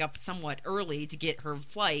had to wake up somewhat early to get her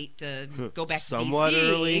flight to go back to Somewhat DC.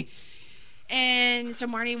 early? And so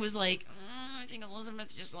Marnie was like, I think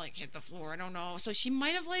Elizabeth just like hit the floor. I don't know. So she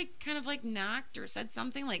might have like kind of like knocked or said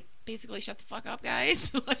something like basically shut the fuck up,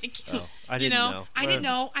 guys. Like, Oh, I didn't know. I didn't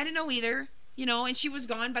know. I didn't know either. You know, and she was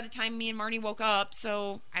gone by the time me and Marnie woke up.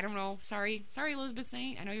 So I don't know. Sorry, Elizabeth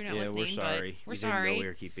Saint. I know you're not Yeah, listening, we're sorry. but we're we sorry. Didn't know we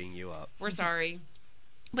were keeping you up. We're sorry.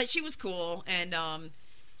 But she was cool, and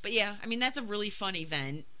but yeah, I mean that's a really fun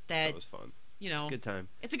event. That was fun. You know, Good time.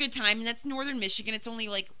 it's a good time, and that's northern Michigan. It's only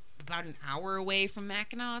like about an hour away from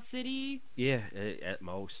Mackinac City, Yeah, at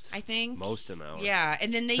most. I think. Most an hour. Yeah,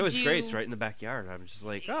 and then It was great. It's right in the backyard. I'm just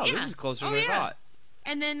like, oh, Yeah. this is closer Oh, than I yeah. thought.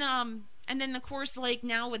 And then of course, like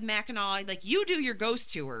now with Mackinac, like you do your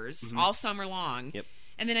ghost tours Mhm. all summer long. Yep.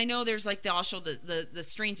 And then I know there's like also the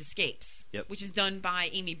Strange Escapes, Yep. which is done by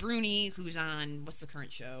Amy Bruni, who's on what's the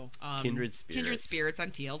current show? Kindred Spirits. Kindred Spirits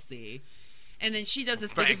on TLC. And then she does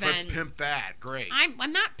this Frank, big event. let's pimp that. Great.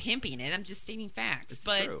 I'm not pimping it. I'm just stating facts. It's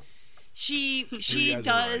but true. she You guys are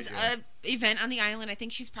does right, a event on the island. I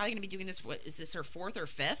think she's probably going to be doing this. What is this? Her fourth or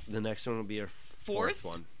fifth? The next one will be our fourth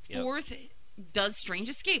one. Yep. Fourth does Strange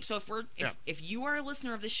Escape. So if you are a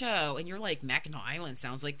listener of the show and you're like, Mackinac Island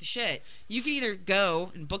sounds like the shit, you can either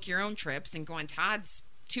go and book your own trips and go on Todd's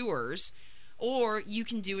tours, or you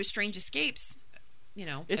can do a Strange Escapes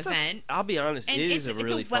event. I'll be honest, and it is a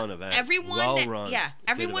really fun event. Everyone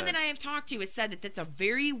Everyone that I have talked to has said that that's a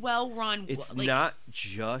very well run. It's not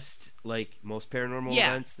just like most paranormal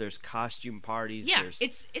events. There's costume parties. Yeah, there's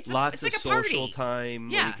it's lots like of a party. social time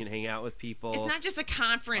where you can hang out with people. It's not just a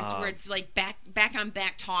conference where it's like back on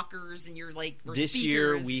back talkers and you're like or this speakers.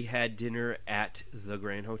 year we had dinner at the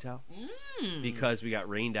Grand Hotel because we got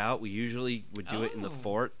rained out. We usually would do it in the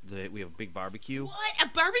fort. We have a big barbecue. What, a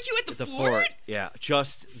barbecue at the fort? Yeah,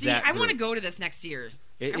 just see. That I want to go to this next year.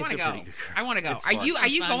 I want to go. I want to go. Are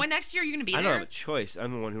you going next year? Are you going to be there? I don't have a choice.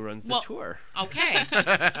 I'm the one who runs the tour. Okay.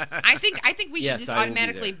 I think we should just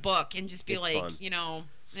automatically book and just be it's like, fun.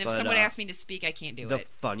 If someone asks me to speak, I can't do it. The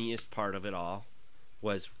funniest part of it all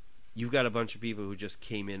was you've got a bunch of people who just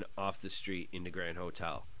came in off the street into Grand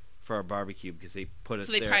Hotel for our barbecue because they put us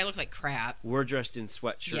there. So they probably look like crap. We're dressed in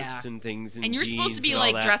sweatshirts and things and you're jeans supposed to be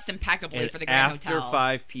like that. Dressed impeccably for the Grand Hotel. After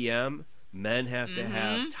 5 p.m., men have to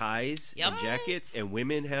have ties and jackets, and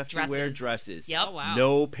women have to wear dresses. Yep. Oh, wow.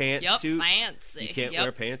 No pantsuits. Fancy. You can't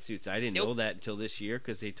wear pantsuits. I didn't know that until this year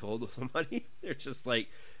because they told somebody. They're just like,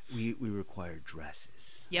 we require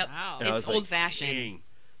dresses. Yep. Wow. It's old-fashioned.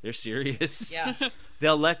 They're serious. Yeah.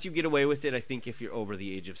 They'll let you get away with it, I think, if you're over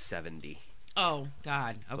the age of 70. Oh,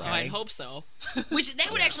 God. Okay. I hope so. Which,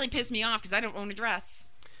 that would actually piss me off because I don't own a dress.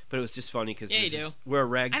 But it was just funny because do. We're a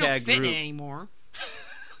ragtag I don't fit group. in it anymore.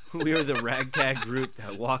 We were the ragtag group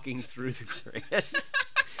that walking through the Grand.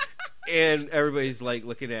 And everybody's like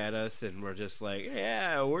looking at us, and we're just like,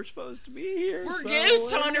 yeah, we're supposed to be here. We're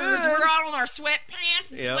ghost hunters. We're all in our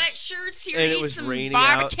sweatpants and sweatshirts here and to it eat was some raining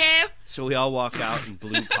barbecue. Out, so we all walk out in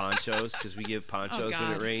blue ponchos because we give ponchos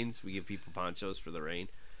when it rains. We give people ponchos for the rain.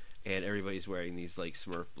 And everybody's wearing these like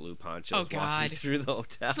Smurf blue ponchos walking through the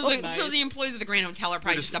hotel. So the employees of the Grand Hotel are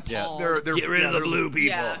probably just appalled. They're, get rid of the blue people.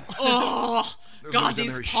 Yeah. Oh, God,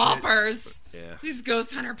 these paupers. Shit. Yeah. These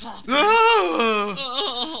ghost hunter paupers. But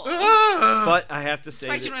I have to say,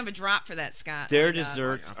 why you don't have a drop for that, Scott? Their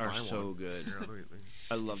desserts are so good.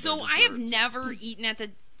 I love. So I have never eaten at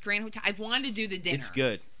the Grand Hotel. I've wanted to do the dinner. It's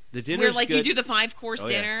good. The dinner where like good. You do the 5-course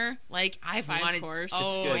dinner. Like I've wanted. Course.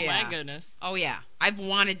 Oh yeah. My goodness. Oh yeah. I've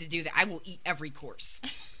wanted to do that. I will eat every course.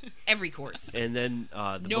 Every course. And then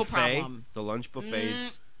the no buffet, problem. The lunch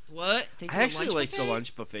buffets. What? I actually like the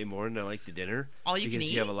lunch buffet more than I like the dinner. All you can eat.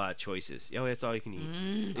 Because you have a lot of choices. Oh, it's all you can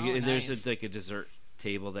eat. And there's like a dessert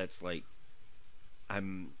table that's like,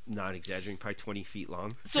 I'm not exaggerating, probably 20 feet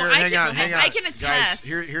long. So I can attest.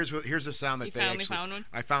 Guys, here's the sound that you they finally actually found one?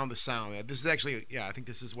 I found the sound. This is actually, I think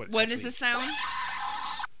this is what. What is the sound?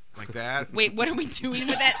 Like that. Wait, what are we doing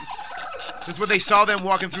with that? This is what they saw them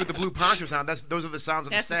walking through the blue poncho sound. Those are the sounds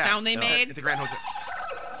of That's the staff. the sound they made at the Grand Hotel.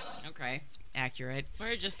 Okay, it's accurate.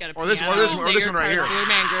 Or just got a or this one right here. Blue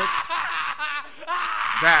Man Group.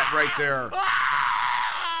 That right there.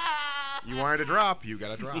 You wanted a drop, you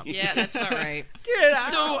got a drop. Yeah, that's not right. Get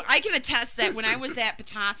out. So I can attest that when I was at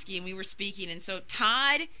Petoskey and we were speaking, and so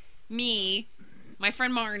Todd, me, my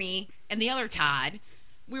friend Marnie, and the other Todd,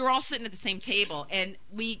 we were all sitting at the same table, and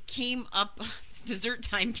we came up, dessert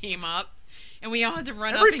time came up, and we all had to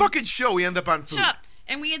run up. Every fucking show we end up on food. Shut up.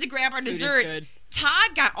 And we had to grab our desserts.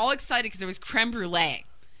 Todd got all excited because it was creme brulee.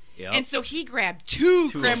 Yep. And so he grabbed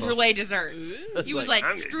two creme brulee desserts. He was like,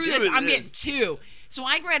 screw this, I'm getting two. So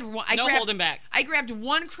I grabbed one. Holding back. I grabbed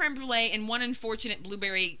one creme brulee and one unfortunate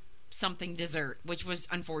blueberry something dessert, which was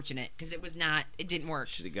unfortunate because it didn't work.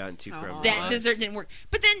 Should have gotten two creme brulee. That dessert didn't work.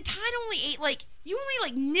 But then Todd only ate you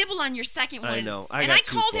only nibbled on your second one. I know. I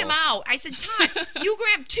called him out. I said, Todd, you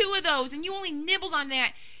grabbed two of those and you only nibbled on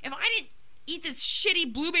that. If I didn't eat this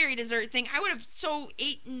shitty blueberry dessert thing, I would have so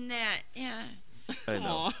eaten that. Yeah. I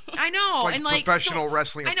know. I know. It's like professional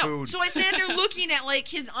wrestling of food. So I sat there looking at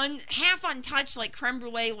his half untouched creme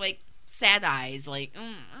brulee sad eyes I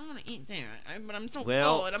want to eat that, but I'm so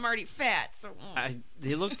full and I'm already fat. So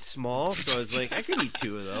they looked small, so I was like, I could eat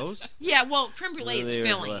two of those. Yeah, well, creme brulee is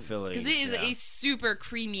filling because it is a super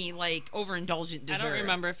creamy, overindulgent dessert. I don't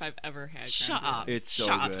remember if I've ever had. Shut up! It's so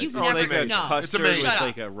Shut good. up! You've never never like a custard with Shut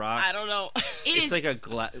like a rock. I don't know. It's like a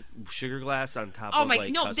sugar glass on top of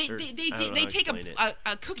custard. They take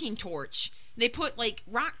a cooking torch. They put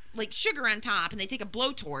sugar on top, and they take a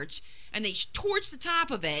blowtorch and they torch the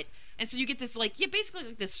top of it. And so you get this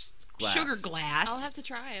basically this sugar glass. I'll have to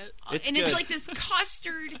try it. It's like this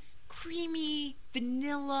custard, creamy,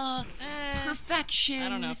 vanilla perfection. I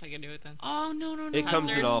don't know if I can do it then. Oh no! It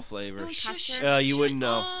comes in all flavors. No, you wouldn't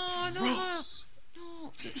know. Oh, no.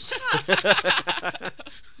 Shut up.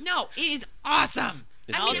 No, it is awesome.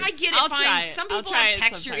 I mean, I get it. I'll Fine. try it. Some I'll people try have it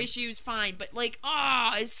texture sometime. issues. Fine, but like,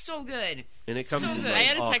 it's so good. And it comes So in good. like, I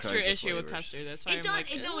had a all texture kinds of issue with flavors. custard. That's why It I'm does.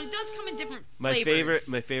 like, It does come in different My flavors.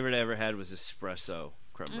 favorite I ever had was espresso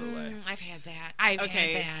creme brulee. I've had that. I've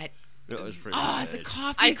had that. It was pretty Oh, good. it's a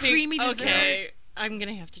coffee I think, creamy dessert. okay, I'm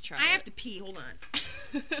gonna have to try. I have to pee. Hold on.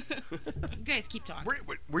 You guys keep talking.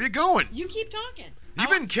 Where you going? You keep talking. You've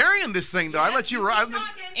been carrying this thing, though. I let you keep ride.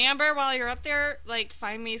 talking. Amber, while you're up there, like,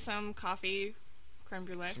 find me some coffee creme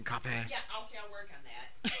brulee. Some coffee. Yeah, okay, I'll work on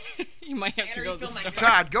that. You might have I to go to the already store. filled my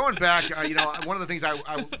Todd, going back, one of the things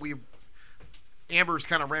Amber's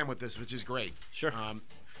kind of ran with this, which is great. Sure.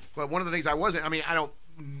 But one of the things I don't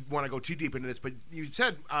want to go too deep into this, but you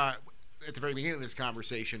said at the very beginning of this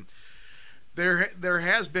conversation, there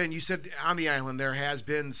has been, you said on the island, there has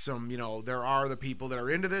been some, there are the people that are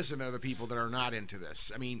into this and there are the people that are not into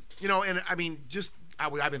this. I mean, I've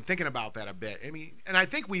been thinking about that a bit. I mean, and I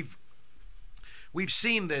think we've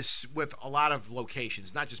seen this with a lot of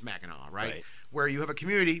locations, not just Mackinac, right? Where you have a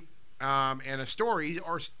community and a story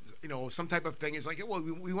or, some type of thing is like, well,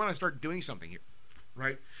 we want to start doing something here,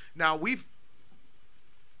 right? Now, we've,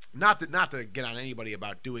 not to get on anybody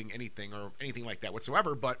about doing anything or anything like that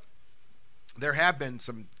whatsoever, but there have been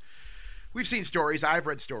we've seen stories, I've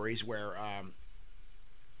read stories where,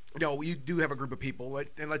 you do have a group of people,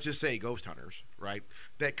 and let's just say ghost hunters, right,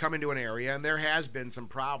 that come into an area, and there has been some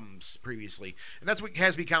problems previously. And that's what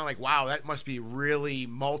has me kind of like, wow, that must be really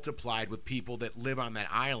multiplied with people that live on that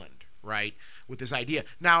island, right, with this idea.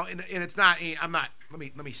 Now, and it's not, I'm not, let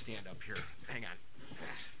me stand up here. Hang on.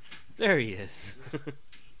 There he is.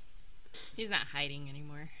 He's not hiding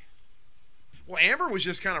anymore. Well, Amber was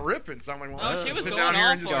just kind of ripping, so I'm like, well, Oh, she was sit going down here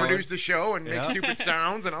all and just for it. produce the show and make Yeah. stupid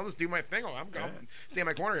sounds, and I'll just do my thing. Oh, I'm going, stay in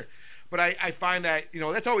my corner. But I find that,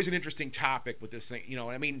 that's always an interesting topic with this thing.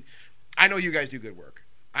 I mean, I know you guys do good work.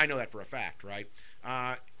 I know that for a fact, right?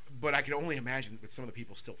 But I can only imagine what some of the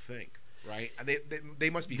people still think, right? They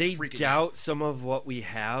must be They freaking doubt out. some of what we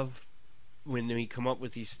have when we come up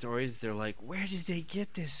with these stories. They're like, where did they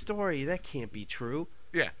get this story? That can't be true.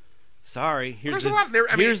 Yeah. Sorry. There's a lot there.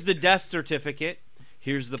 Here's the death certificate.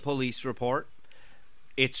 Here's the police report.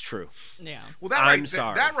 It's true. Yeah. Well,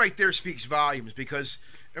 sorry. that right there speaks volumes because,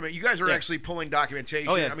 I mean, you guys are actually pulling documentation.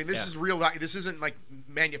 Oh, yeah. I mean, this Yeah. is real. This isn't like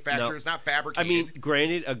manufactured. No. It's not fabricated. I mean,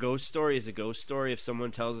 granted, a ghost story is a ghost story. If someone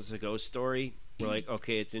tells us a ghost story, we're like,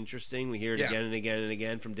 okay, it's interesting. We hear it Yeah. again and again and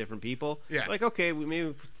again from different people. Yeah. Like, okay, we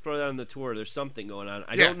maybe throw that on the tour. There's something going on.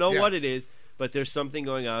 I Yeah, don't know yeah. what it is, but there's something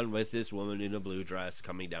going on with this woman in a blue dress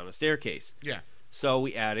coming down a staircase. Yeah. So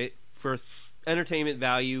we add it for entertainment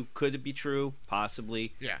value. Could it be true?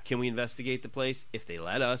 Possibly. Yeah. Can we investigate the place? If they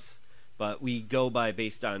let us. But we go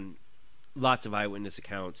based on lots of eyewitness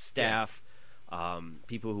accounts, staff,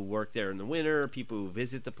 people who work there in the winter, people who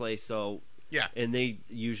visit the place. So Yeah. and they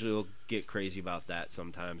usually will get crazy about that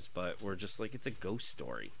sometimes. But we're just like, it's a ghost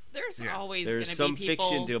story. There's Yeah. always There's going some to be people.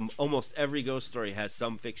 fiction to almost every ghost story has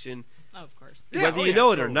some fiction. Oh, of course. Yeah, Whether oh, you yeah,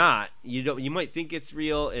 know it or totally. not, you might think it's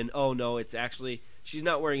real, and oh no, it's actually she's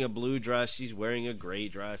not wearing a blue dress, she's wearing a gray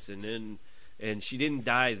dress, and she didn't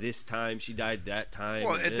die this time, she died that time.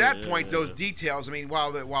 Well, at that point, those details, I mean,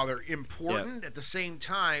 while they're important, at the same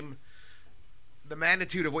time, the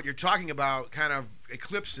magnitude of what you're talking about kind of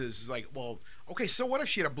eclipses. Like, well, okay, so what if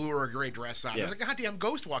she had a blue or a gray dress on? Yeah. There's a goddamn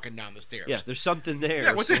ghost walking down the stairs. Yeah, there's something there.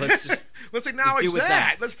 Yeah, so let's just let's acknowledge deal with that.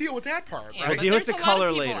 that. Let's deal with that part, Yeah, right? We'll but deal with there's the a lot color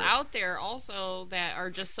of people later. out there also that are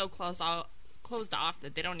just so closed off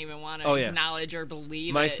that they don't even want to Oh, yeah. acknowledge or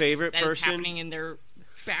believe My it, favorite that it's person- happening in their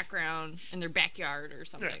background, in their backyard or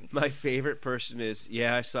something. My favorite person is,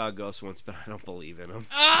 I saw a ghost once, but I don't believe in him.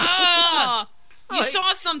 Oh, You Like,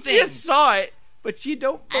 saw something. You saw it, but you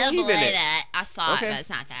don't believe in it. I saw Okay. it, but it's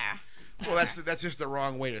not there. Well, that's just the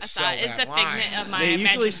wrong way to I sell saw it. It's that a line. figment of my They usually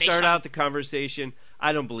imagination. start out the conversation,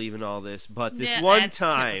 I don't believe in all this, but this Yeah, one that's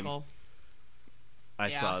time typical. I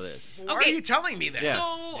Yeah. saw this. Well, why Okay. are you telling me that? Yeah.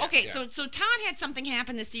 So okay, Yeah. so Todd had something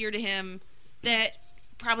happen this year to him that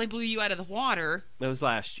probably blew you out of the water That was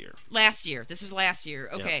last year. last year. This was last year.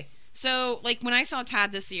 Okay, so like when I saw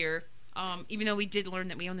Todd this year, even though we did learn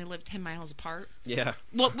that we only live 10 miles apart, Yeah.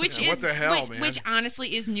 well, which Yeah, is what the hell, man? which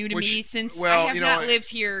honestly is new to Which- me since well, I have you know, not lived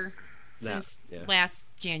here No, since yeah. last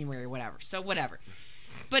January or whatever. So whatever.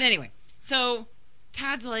 But anyway, so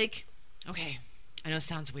Todd's like, okay, I know it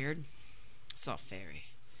sounds weird. I saw a fairy.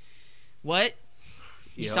 What?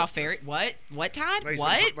 You Yep. saw fairy? What? What, Todd? Nice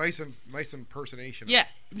what? Nice impersonation. Yeah.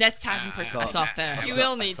 That's Todd's impression. That's all fair. You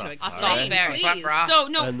will need to That's all explain, fair. please. So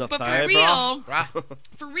no, but fire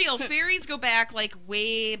for real, fairies go back like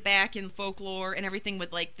way back in folklore and everything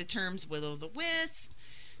with like the terms will-o'-the-wisp.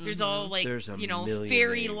 There's all like There's a million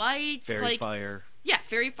fairy names. lights, Fairy like fire. yeah,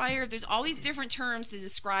 fairy fire. There's all these different terms to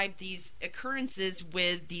describe these occurrences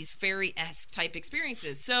with these fairy-esque type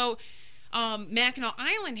experiences. So Mackinac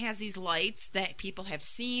Island has these lights that people have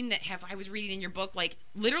seen that have, I was reading in your book, like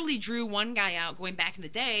literally drew one guy out going back in the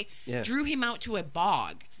day, drew him out to a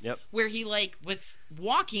bog where he like was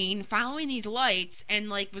walking, following these lights and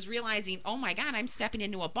like was realizing, oh my God, I'm stepping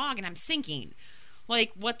into a bog and I'm sinking.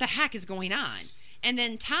 Like what the heck is going on? And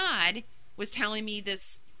then Todd was telling me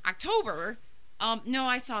this October, no,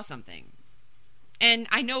 I saw something. And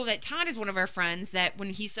I know that Todd is one of our friends that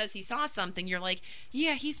when he says he saw something, you're like,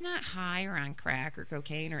 yeah, he's not high or on crack or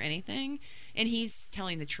cocaine or anything. And he's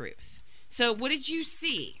telling the truth. So what did you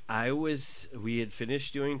see? We had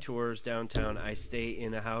finished doing tours downtown. I stay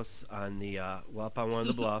in a house on the, up on one of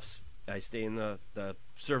the bluffs. I stay in the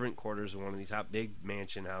servant quarters of one of these big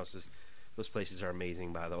mansion houses. Those places are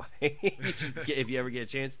amazing, by the way. If you ever get a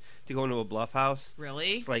chance to go into a bluff house.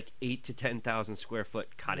 Really? It's like 8,000 to 10,000 square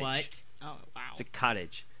foot cottage. What? Oh, wow. It's a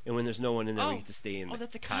cottage. And when there's no one in there, we get to stay in the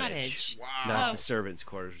that's a cottage. Wow. Not the servants'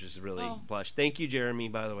 quarters, which is really plush. Thank you, Jeremy,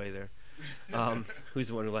 by the way, there. Who's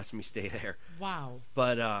the one who lets me stay there. Wow.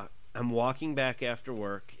 But I'm walking back after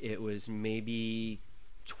work. It was maybe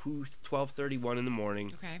 12:31 in the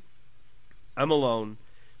morning. Okay. I'm alone,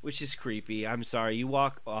 which is creepy. I'm sorry. You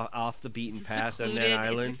walk off the beaten path on that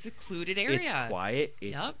island. It's a secluded area. It's quiet.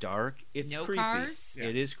 It's dark. It's no creepy. Cars.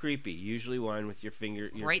 It is creepy. Usually one with your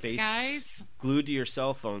bright face skies glued to your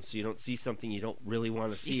cell phone so you don't see something you don't really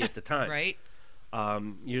want to see at the time. Right.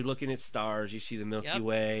 You're looking at stars. You see the Milky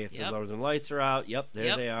Way. If the Northern Lights are out,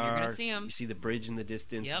 there they are. You're going to see them. You see the bridge in the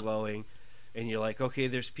distance glowing. And you're like, okay,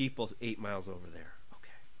 there's people 8 miles over there.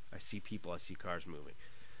 Okay. I see people. I see cars moving.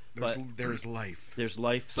 There's life. There's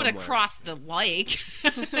life somewhere. But across the lake.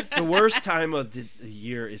 The worst time of the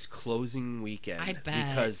year is closing weekend. I bet.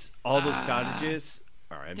 Because all those cottages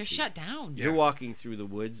are empty. They're shut down. You're walking through the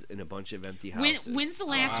woods in a bunch of empty houses. When's the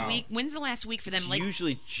last week? When's the last week for them? It's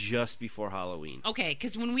usually just before Halloween. Okay,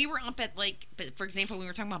 because when we were up at for example, when we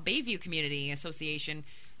were talking about Bayview Community Association,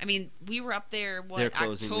 I mean, we were up there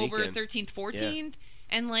October 13th, 14th,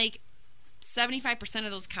 and 75% of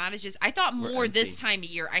those cottages. I thought more this time of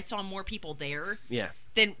year. I saw more people there. Yeah.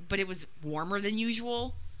 But it was warmer than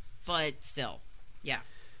usual. But still, yeah.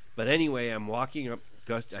 But anyway, I'm walking up.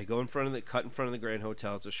 I go in front of the Grand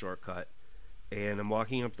Hotel. It's a shortcut, and I'm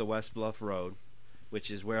walking up the West Bluff Road, which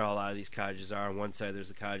is where a lot of these cottages are. On one side, there's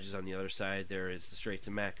the cottages. On the other side, there is the Straits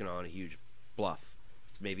of Mackinac on a huge bluff.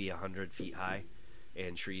 It's maybe 100 feet high,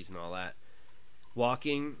 and trees and all that.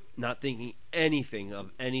 Walking, not thinking anything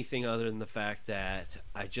other than the fact that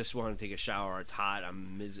I just want to take a shower. It's hot.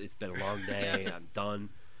 It's been a long day. I'm done.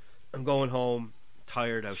 I'm going home.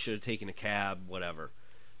 Tired. I should have taken a cab. Whatever.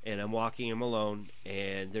 And I'm walking. I'm alone.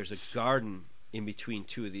 And there's a garden in between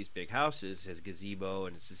two of these big houses. It has a gazebo,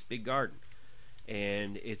 and it's this big garden.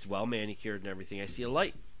 And it's well manicured and everything. I see a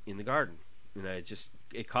light in the garden, and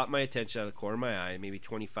it caught my attention out of the corner of my eye, maybe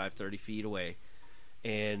 25, 30 feet away.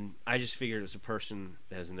 And I just figured it was a person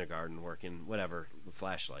that was in their garden working, whatever, with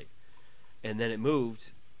flashlight. And then it moved,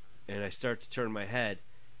 and I start to turn my head,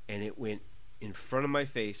 and it went in front of my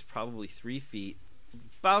face, probably 3 feet,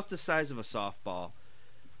 about the size of a softball.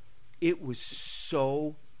 It was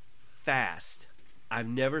so fast. I've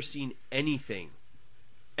never seen anything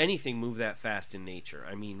move that fast in nature.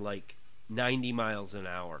 I mean, 90 miles an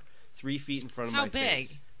hour, 3 feet in front of my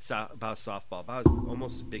face. How big? About a softball, about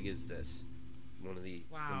almost as big as this. One of the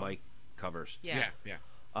mic covers. Yeah.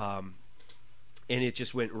 And it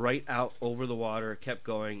just went right out over the water, kept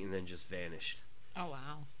going, and then just vanished. Oh,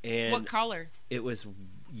 wow. And what color? It was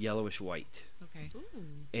yellowish white. Okay. Ooh.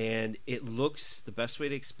 And it looks, the best way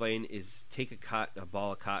to explain is take a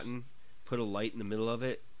ball of cotton, put a light in the middle of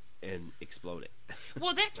it, and explode it.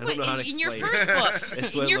 Well, that's what in your first books.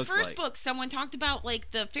 In your first book, someone talked about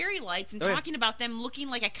the fairy lights and talking about them looking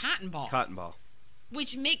like a cotton ball. Cotton ball.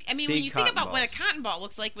 Which when you think about what a cotton ball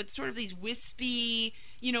looks like with sort of these wispy,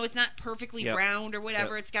 it's not perfectly round or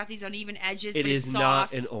whatever. It's got these uneven edges, but it's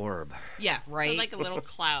soft. It is not an orb. Yeah, right. So like a little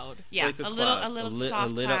cloud. Yeah, like a little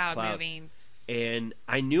soft cloud moving. And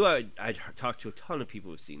I knew I'd talked to a ton of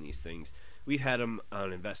people who've seen these things. We've had them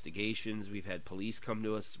on investigations. We've had police come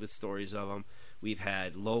to us with stories of them. We've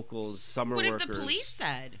had locals, summer workers. What have the police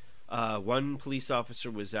said? One police officer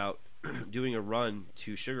was out doing a run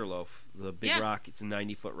to Sugarloaf, the big rock. It's a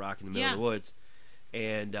 90-foot rock in the middle of the woods.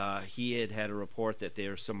 And he had a report that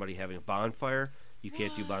there was somebody having a bonfire. You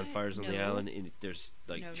can't do bonfires on the No. island. And there's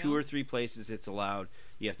like No. 2 or 3 places it's allowed.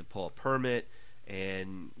 You have to pull a permit,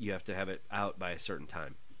 and you have to have it out by a certain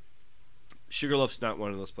time. Sugarloaf's not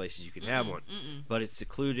one of those places you can have one, but it's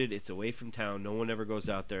secluded. It's away from town. No one ever goes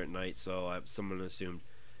out there at night. So someone assumed,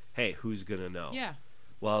 hey, who's gonna know? Yeah.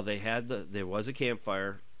 Well, there was a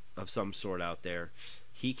campfire of some sort out there.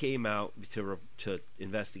 He came out to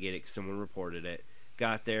investigate it because someone reported it.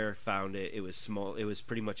 Got there, found it. It was small. It was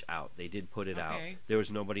pretty much out. They did put it out. There was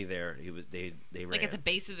nobody there. They ran. Like at the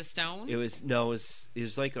base of the stone? It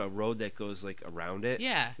was like a road that goes like around it.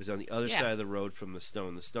 Yeah. It was on the other side of the road from the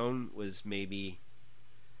stone. The stone was maybe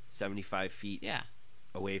 75 feet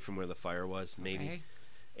away from where the fire was, maybe. Okay.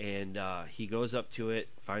 And he goes up to it,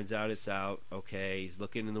 finds out it's out. Okay, he's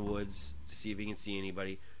looking in the woods to see if he can see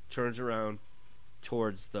anybody. Turns around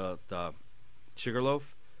towards the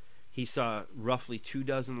Sugarloaf. He saw roughly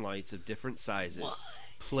 24 lights of different sizes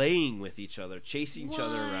playing with each other, chasing each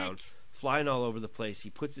other around, flying all over the place. He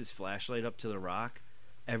puts his flashlight up to the rock.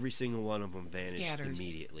 Every single one of them vanished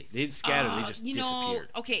immediately. They didn't scatter; they just disappeared.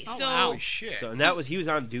 Okay, Oh, so wow. Holy shit. So, and that was he was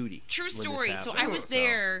on duty. true when this story. So happened. I was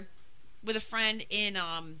there with a friend in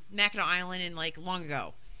Mackinac Island and like long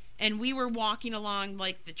ago, and we were walking along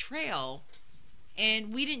like the trail,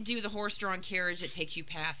 and we didn't do the horse-drawn carriage that takes you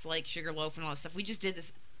past like Sugarloaf and all that stuff. We just did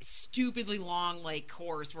this stupidly long like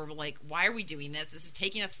course where we're like, why are we doing this? This is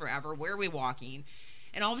taking us forever. Where are we walking?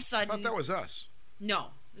 And all of a I sudden, thought that was us. no,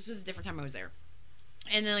 this was a different time I was there.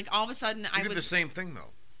 And then like all of a sudden, We did the same thing though.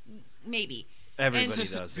 maybe. Everybody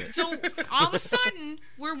And does it. So all of a sudden,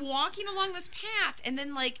 we're walking along this path, and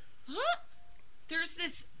then like, there's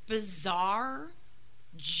this bizarre,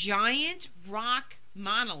 giant rock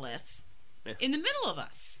monolith in the middle of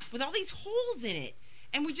us with all these holes in it,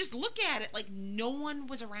 and we just look at it like no one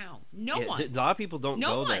was around. No one. A lot of people don't No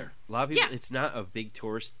go one. there. A lot of people. Yeah. It's not a big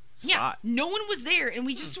tourist Yeah, spot. no one was there, and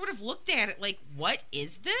we just sort of looked at it like, what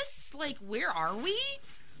is this? Like, where are we?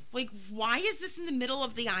 Like, why is this in the middle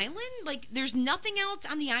of the island? Like, there's nothing else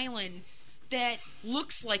on the island that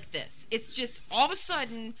looks like this. It's just, all of a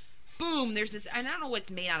sudden, boom, there's this, and I don't know what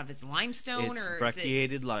it's made out of. It's limestone It's or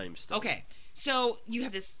brecciated limestone. Okay, so you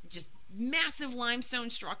have this just massive limestone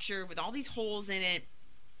structure with all these holes in it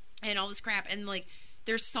and all this crap, and like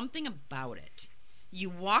there's something about it. You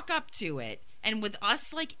walk up to it, and with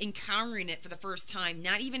us like encountering it for the first time,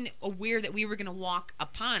 not even aware that we were going to walk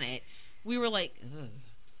upon it, we were like, ugh.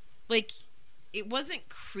 Like, it wasn't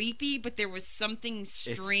creepy, but there was something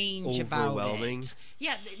strange about overwhelming. it.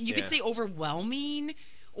 Yeah, you could say overwhelming,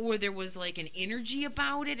 or there was like an energy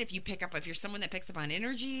about it. If you're someone that picks up on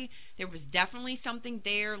energy, there was definitely something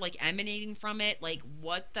there, like emanating from it. Like,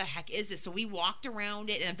 what the heck is this? So we walked around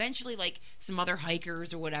it, and eventually, like some other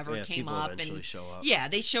hikers or whatever came people up eventually and show up. yeah,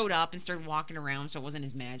 they showed up and started walking around. So it wasn't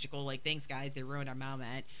as magical. Like, thanks guys, they ruined our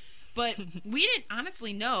moment. But we didn't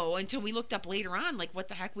honestly know until we looked up later on, like, what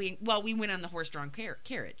the heck we went on the horse-drawn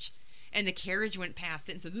carriage. And the carriage went past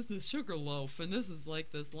it and said, this is Sugarloaf, and this is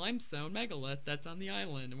like this limestone megalith that's on the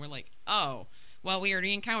island. And we're like, oh, well, we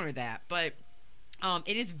already encountered that. But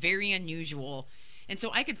it is very unusual. And so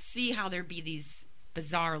I could see how there'd be these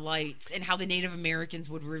bizarre lights and how the Native Americans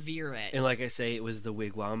would revere it. And like I say, it was the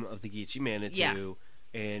wigwam of the Geechee Manitou. Yeah.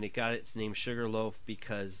 And it got its name Sugarloaf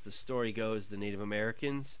because the story goes the Native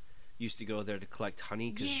Americans used to go there to collect honey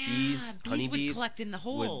because honeybees would collect in the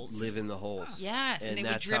holes. would live in the holes. Yes, and it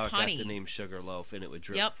would that's drip how it honey. got the name Sugarloaf, and it would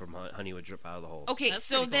drip from honey would drip out of the hole. Okay, That's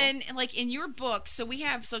so pretty then, like, in your book, so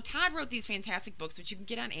Todd wrote these fantastic books, which you can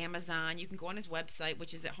get on Amazon. You can go on his website,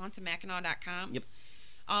 which is at hauntsofmackinac.com. Yep.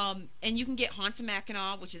 And you can get Haunts of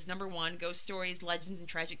Mackinac, which is #1, Ghost Stories, Legends, and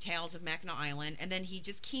Tragic Tales of Mackinac Island. And then he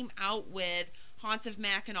just came out with Haunts of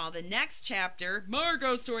Mackinac, the next chapter, more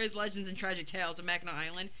Ghost Stories, Legends, and Tragic Tales of Mackinac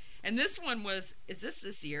Island. And this one is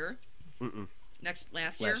this year? Mm-mm. Last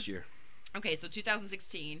year? Last year. Okay, so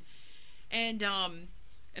 2016. And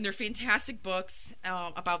they're fantastic books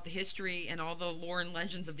about the history and all the lore and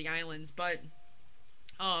legends of the islands. But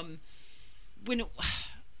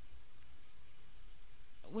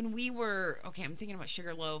when we were... Okay, I'm thinking about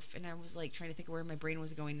Sugarloaf, and I was like trying to think of where my brain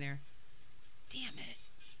was going there. Damn it.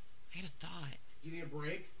 I had a thought. You need a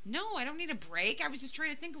break? No, I don't need a break. I was just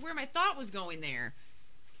trying to think of where my thought was going there.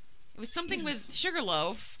 It was something with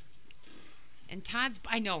Sugarloaf and Todd's...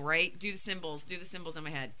 I know, right? Do the symbols in my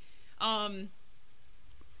head. Damn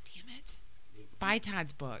it. Buy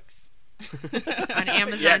Todd's books on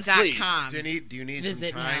Amazon.com. Do you need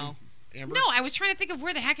Visit some time, now. Amber? No, I was trying to think of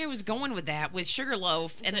where the heck I was going with that, with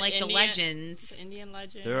Sugarloaf and the legends. Indian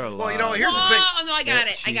legend. There are a lot. Well, here's the thing. Oh, no, I got Yep,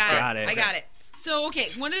 it. I she's got got it. it. I got it. So, okay,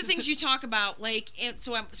 one of the things you talk about, like,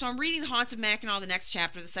 so I'm reading Haunts of Mackinac, the next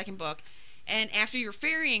chapter, the second book, And after your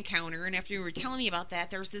fairy encounter, and after you were telling me about that,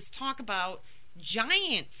 there was this talk about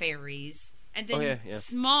giant fairies and then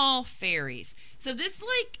small fairies. So this,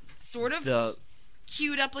 like, sort of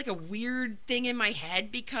queued up, like, a weird thing in my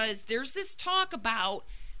head, because there's this talk about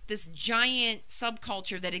this giant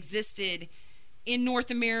subculture that existed in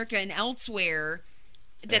North America and elsewhere,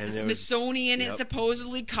 that the Smithsonian is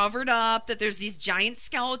supposedly covered up, that there's these giant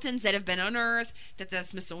skeletons that have been unearthed, that the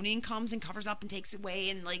Smithsonian comes and covers up and takes away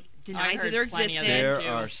and, like, denies that their existence.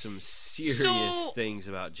 There are some serious things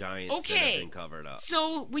about giants that have been covered up.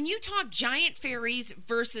 So when you talk giant fairies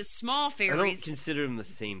versus small fairies, I don't consider them the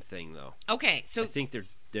same thing, though. Okay, so I think they're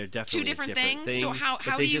definitely two different things. So how but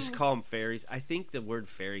do they you just call them fairies? I think the word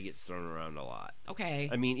fairy gets thrown around a lot.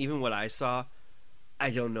 Okay. I mean, even what I saw, I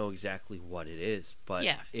don't know exactly what it is, but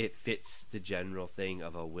it fits the general thing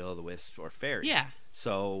of a will-o'-the-wisp or fairy. Yeah.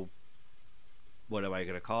 So, what am I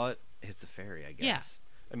going to call it? It's a fairy, I guess. Yeah.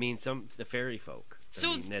 I mean, the fairy folk.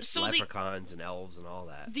 So, I mean, that's leprechauns and elves and all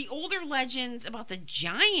that. The older legends about the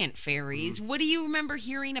giant fairies, what do you remember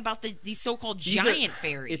hearing about these so-called giant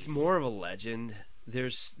fairies? It's more of a legend.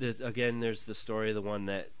 There's the story of the one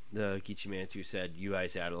that the Geechee Mantu said, you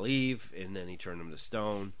guys had to leave, and then he turned them to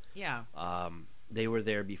stone. Yeah. They were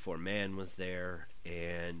there before man was there,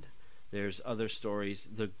 and there's other stories.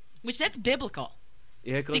 Which that's biblical.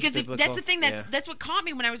 Yeah, it goes because biblical. That's the thing that's what caught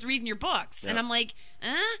me when I was reading your books, and I'm like,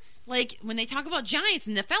 like when they talk about giants,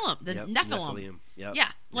 Nephilim.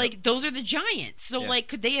 Yeah, like those are the giants. So like,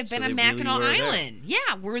 could they have been on Mackinac Island? There.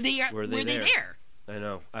 Yeah, were they there? I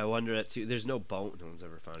know. I wonder that too. There's no bone. No one's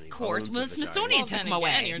ever found any. Of course, well, the Smithsonian took them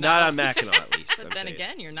away. Not on Mackinac, at least. But then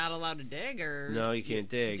again, you're not allowed to dig or. No, you can't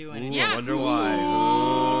dig. Do anything. I wonder why.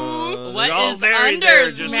 What is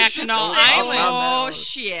under Mackinac Island? Oh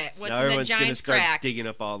shit! What's now in the giant's crack? Digging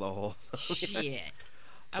up all the holes. Shit.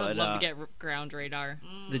 I would love to get ground radar.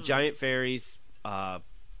 The giant fairies.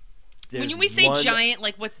 When we say giant,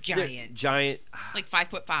 like what's giant? Giant, like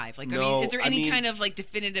 5'5". Like, no, is there any kind of like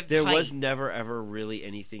definitive? There height? was never ever really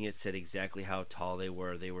anything that said exactly how tall they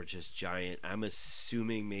were. They were just giant. I'm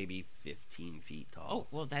assuming maybe 15 feet tall. Oh,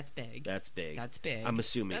 well, that's big. That's big. That's big. I'm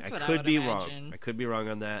assuming. That's I what could be imagine. wrong. I could be wrong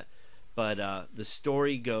on that. But the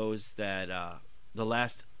story goes that the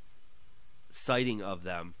last sighting of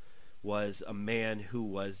them was a man who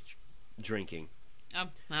was drinking.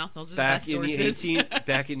 Well, those are the best sources.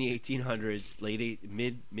 Back in the 1800s,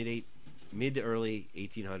 mid to early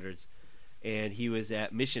 1800s, and he was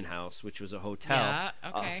at Mission House, which was a hotel. Yeah,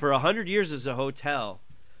 okay. For 100 years, it was a hotel.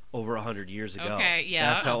 Over 100 years ago. Okay,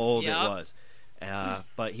 yeah. That's how old it was.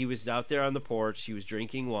 But he was out there on the porch. He was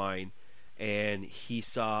drinking wine, and he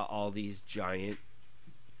saw all these giant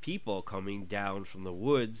people coming down from the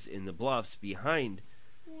woods in the bluffs behind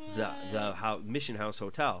the Mission House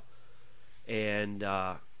Hotel. And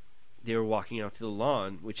they were walking out to the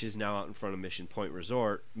lawn, which is now out in front of Mission Point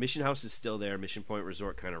Resort. Mission House is still there. Mission Point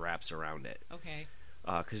Resort kind of wraps around it. Okay.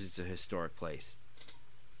 Because it's a historic place.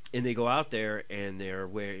 And they go out there, and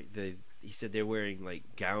he said they're wearing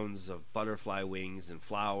like gowns of butterfly wings and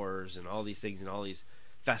flowers and all these things and all these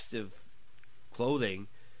festive clothing.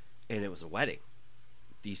 And it was a wedding.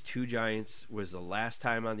 These two giants was the last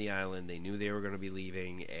time on the island. They knew they were going to be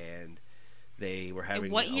leaving, and they were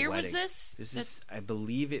having what a year wedding. Was this? This is, I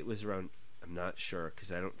believe it was around, I'm not sure,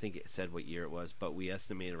 because I don't think it said what year it was, but we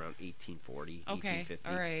estimate around 1840, okay. 1850.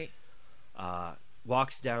 All right.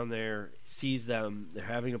 Walks down there, sees them, they're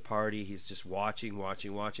having a party, he's just watching.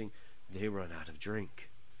 They run out of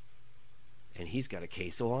drink. And he's got a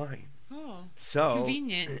case of wine. Oh, so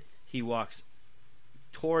convenient. He walks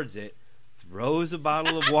towards it, throws a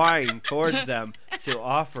bottle of wine towards them to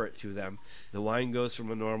offer it to them. The wine goes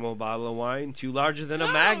from a normal bottle of wine to larger than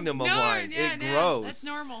a magnum of wine. Yeah, it grows. That's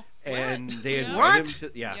normal. And what? they invite him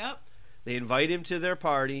to, Yep. They invite him to their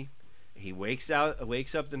party. He wakes up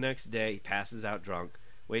the next day, passes out drunk,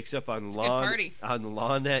 wakes up on the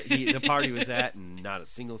lawn that the party was at, and not a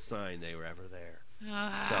single sign they were ever there.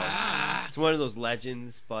 So it's one of those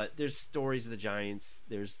legends, but there's stories of the giants.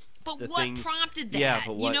 But what prompted that? Yeah,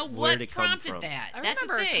 but what prompted that? I That's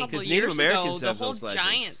remember the thing. a couple years ago, the whole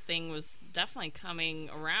giant thing was definitely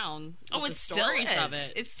coming around. It still is. Of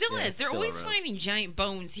it. It still is. They're always finding giant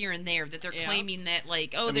bones here and there that they're claiming that,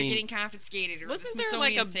 like, they're getting confiscated, or wasn't the there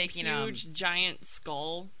like a taking huge giant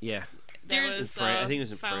skull? Yeah, I think it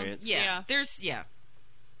was in France. Yeah,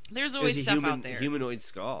 there's always stuff out there. Humanoid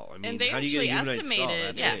skull. I mean, and they how do you actually get a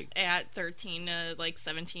estimated big? At 13 to like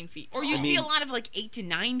 17 feet tall. Or you see a lot of like 8 to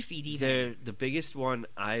 9 feet even. The biggest one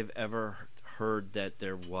I've ever heard that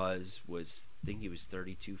there was think he was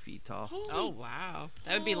 32 feet tall. Holy Oh wow,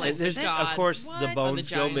 that would be Oh, like And there's, God. of course, What? the Of bones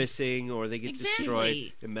the go giants. missing or they get Exactly.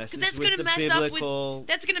 destroyed. It messes that's with gonna the mess biblical. up with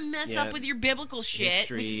that's gonna mess Yeah. up with your biblical shit,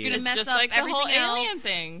 which is History. gonna It's mess just up like the everything whole alien else.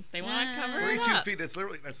 thing. They want to Yeah. cover it 32 up. feet. That's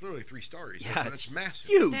literally 3 stories. Yeah, That's it's massive.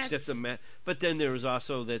 huge. That's- But then there was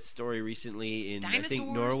also that story recently in I think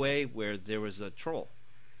Dinosaurs? Norway where there was a troll.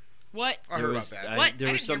 What? I There heard was, about that. What? There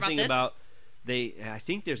I was didn't hear about something this. about they. I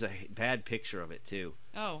think there's a bad picture of it too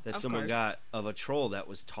Oh, that Of someone course. got of a troll that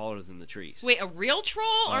was taller than the trees. wait, a real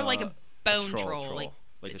troll or like a Uh, bone troll, like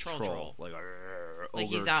like the a troll troll, like a like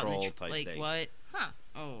ogre he's out troll in the type like thing. what? Huh.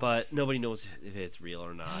 Oh, But nobody knows if it's real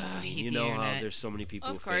or not. I I mean, hate you the know how internet. there's so many people.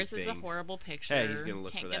 Of who course, fake it's a things. horrible picture. Hey, he's gonna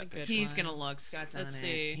look Can't for get that a good picture. he's one. gonna look. Scott's on Let's it.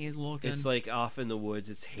 see. He's looking. It's like off in the woods.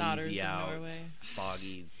 It's Daughters hazy of out, Norway. it's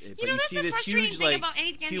foggy. But you know, that's see the this frustrating huge, thing like, about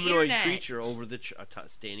anything on the humanoid internet. creature over the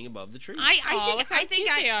standing above the tree. I Aw, think look how cute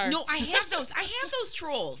they are. no, I have those. I have those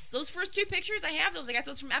trolls. Those first 2 pictures, I have those. I got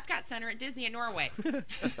those from Epcot Center at Disney in Norway.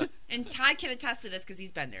 And Ty can attest to this because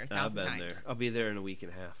he's been there a I've 1,000 been times. there. I'll be there in a week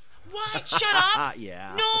and a half. What? Shut up!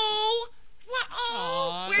 Yeah. No. What? Oh,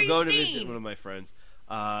 Aw. where are I'm you going to visit staying? one of my friends,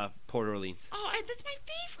 Port Orleans. Oh, that's my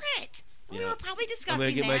favorite. We Yeah. were probably I'm discussing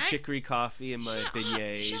gonna get that. my chicory coffee and my Shut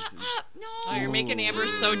beignets. Up, shut and- up! No. Oh, you're making Amber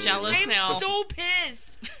so jealous I'm now. so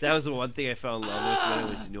pissed. That was the one thing I fell in love with when I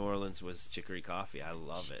went to New Orleans was chicory coffee. I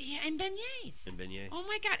love it. Yeah, and beignets. And beignets. Oh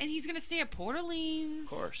my god! And he's gonna stay at Port Orleans.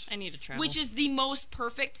 Of course. I need to travel. Which is the most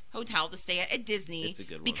perfect hotel to stay at Disney. It's a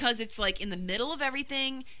good one. Because it's like in the middle of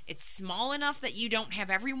everything. It's small enough that you don't have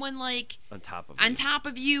everyone like On top of on it. top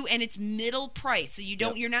of you, and it's middle price, so you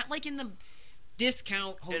don't. Yep. You're not like in the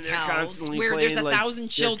discount And they're hotels constantly where there's playing, 1,000 they're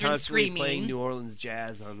children constantly playing screaming. New Orleans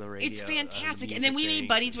jazz on the radio. It's fantastic. on And then we music made thing.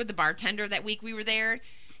 buddies with the bartender that week we were there.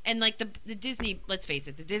 And like the Disney, let's face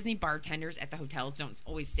it, the Disney bartenders at the hotels don't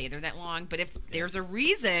always stay there that long. But if there's a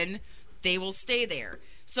reason, they will stay there.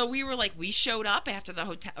 So we were like, we showed up after the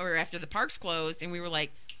hotel or after the parks closed, and we were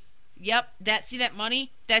like, "Yep, see that money?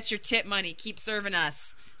 That's your tip money. Keep serving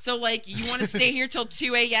us." So like, you want to stay here till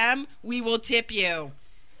 2 a.m.? We will tip you.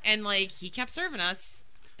 And like, he kept serving us.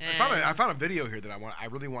 I found a video here that I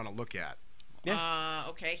really want to look at.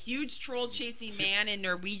 Okay, huge troll chasing man in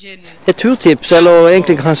Norwegian. Et turtips, eller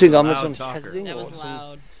egentlig kanskje en gammel Loud sånn talker. that kjerring was som,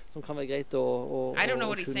 loud. som kan være greit å I don't know å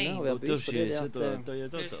what he's kunne saying. og være bevisst på det, det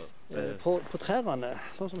at There's- på trærne,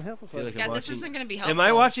 sånn som her for feel like eksempel, Scott, this watching- isn't going to be helpful. Am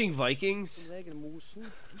I watching Vikings? som regel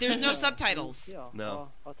mosen. There's no subtitles. Ja, No.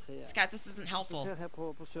 fra treet. Scott, this isn't Du helpful. ser her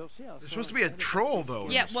på sørsida, There's så supposed to be a er det- troll though.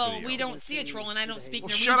 in Yeah, this well, video. we don't see a troll, and I don't speak Well,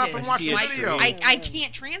 Norwegian. shut up and watch the so video. I can't He's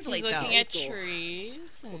translate looking though. at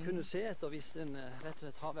trees. Å And kunne se etter hvis en rett og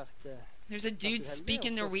slett har vært There's a dude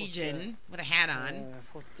speaking Norwegian with a hat on,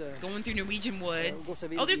 fått going through Norwegian woods. gå seg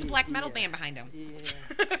vill Oh, there's a i- black i, metal band behind him.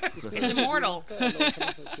 It's immortal.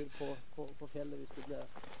 På fjellet hvis det blir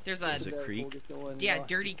There's There's a a creek. Yeah,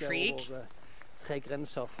 Dirty Creek. Tre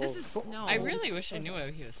grenser for, This is no. I really wish I knew what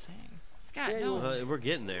he was saying. Scott, no. We're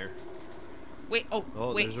getting there. Wait. Oh,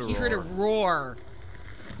 Oh, wait. there's a He heard a roar. roar.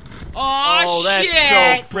 Oh, Oh, that's shit!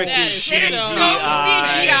 so freaking That is That is shitty.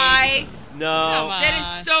 so CGI. No. Come on.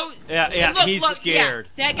 That is so. Yeah, yeah, And look, he's look, scared.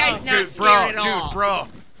 Yeah, that guy's not Dude, scared at all. Dude, bro.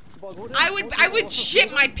 I would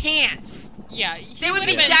shit my pants. Yeah, he They would would've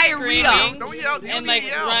be been diarrhea. screaming Don't yell. You and don't like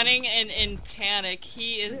yell. running and in panic.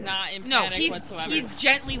 He is not in No, panic whatsoever. he's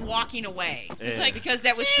gently walking away Yeah. like, because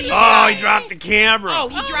that was CGI. Oh, he dropped the camera. Oh,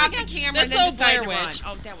 he Oh dropped my the God. camera and That's then so decided to Blair run. Witch.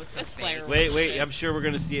 Oh, that was so That's fake. Blair Witch. Wait, wait. Shit. I'm sure we're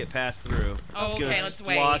gonna see it pass through. Oh, It's gonna okay, let's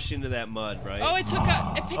wait. Splash into that mud, right? Oh, it picked Oh,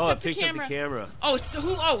 up it picked the camera. up the camera. Oh, so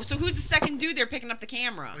who's the second dude there picking up the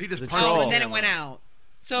camera? He just The punched Oh, troll. and then it camera. went out.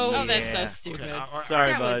 So Oh, that's Yeah. so stupid.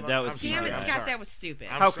 Sorry, That bud. was- That was I'm damn it, sorry. Scott, that was stupid.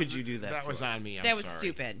 I'm How so- could you do that That to was us? on me. I'm That was sorry.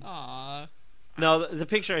 stupid. Aw. No, the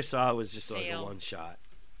picture I saw was just like a Fail. one shot.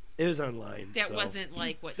 It was online. That so. wasn't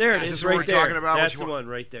like what. There Scott it Is is, this what right we're there. talking about? That's Which the one? one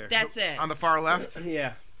right there. That's it. On the far left?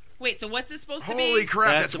 Yeah. Wait, so what's this supposed to Holy be?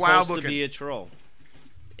 crap, That's that's supposed wild to looking. be a troll.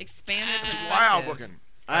 Expanded It's perspective. Wild looking.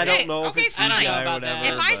 I Okay, don't know okay, if it's fine. CGI I don't know or about that.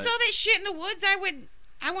 whatever. If I but- saw that shit in the woods, I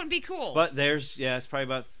wouldn't be cool. But there's, yeah, it's probably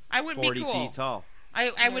about I wouldn't 40 be cool. feet tall. I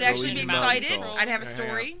would actually be Norwegian mountain excited. troll. I'd have a Yeah,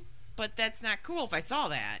 story, but that's not cool if I saw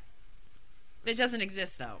that. It doesn't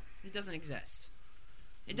exist though. It doesn't exist.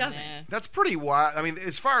 It doesn't. Nah. That's pretty wild. I mean,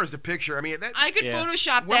 as far as the picture, I mean, that, I could Yeah.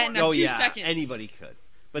 Photoshop Well, that in Oh 2 yeah, seconds. anybody could.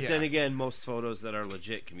 But Yeah. then again, most photos that are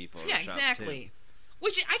legit can be photoshopped. Yeah, exactly.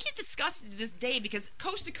 Which I get disgusted to this day because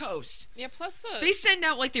coast to coast, Yeah, plus the they send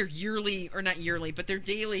out like their yearly, or not yearly, but their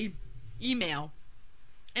daily email.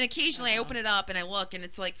 And occasionally I open it up and I look and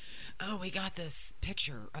it's like, oh, we got this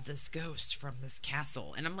picture of this ghost from this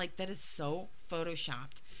castle. And I'm like, that is so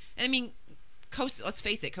photoshopped. And I mean, coast. Let's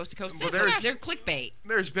face it, coast to coast. Well, They're clickbait.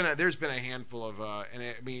 There's been a handful of, and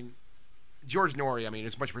I mean, George Norrie. I mean,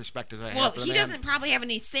 as much respect as I have. Well, for the he man. doesn't probably have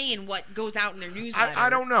any say in what goes out in their newsletter. I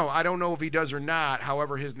don't know. I don't know if he does or not.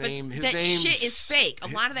 However, his But name shit is fake. A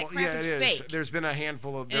lot of that crap is fake. There's been a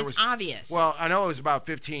handful of. And it's obvious. Well, I know it was about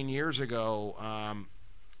 15 years ago.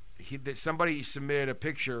 Somebody submitted a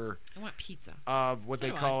picture I want pizza. of what So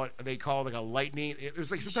they do call it. They call it like a lightning. It was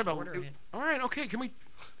like You some type should of. order it. All right, okay. Can we?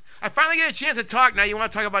 I finally get a chance to talk. Now you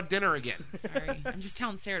want to talk about dinner again? Sorry, I'm just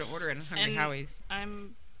telling Sarah to order it on Hungry And Howie's.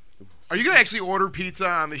 I'm Are you gonna actually order pizza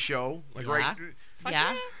on the show? Like Yeah. right? fuck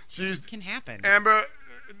Yeah, She's this can happen. Amber.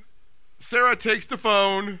 Sarah takes the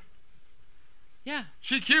phone. Yeah,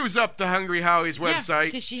 She queues up the Hungry Howie's website.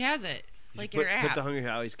 because she has it, like in Put, her put app. the Hungry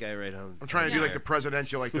Howie's guy right on. I'm trying to do Yeah. like the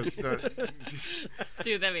presidential, like the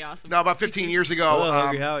Dude, that'd be awesome. no, about 15 years ago. Hello,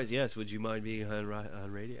 Hungry Howie's. Yes, would you mind being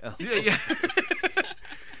on radio? Yeah.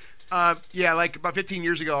 Yeah, like about 15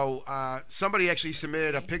 years ago, somebody actually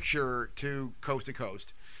submitted a picture to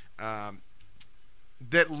Coast,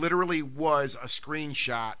 that literally was a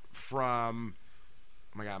screenshot from,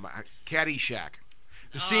 oh my God, Caddyshack.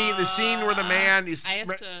 The scene where the man is. I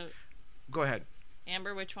have to. Go ahead.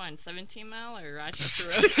 Amber, which one? 17 Mile or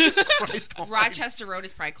Rochester Road? Jesus Christ almighty. Rochester Road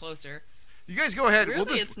is probably closer. You guys go ahead.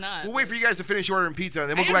 Really, it's not. We'll wait for you guys to finish ordering pizza, and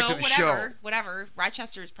then we'll I go don't back know, to the whatever, show. Whatever.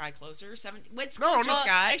 Rochester is probably closer. What's No, closer, no.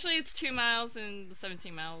 Scott? Actually, it's 2 miles, and the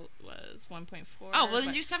 17 mile was 1.4. Oh, well, then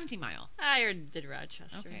but do 17 mile. I already did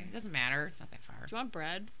Rochester. Okay, it doesn't matter. It's not that far. Do you want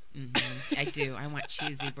bread? I do. I want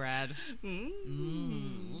cheesy bread.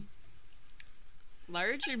 Mm.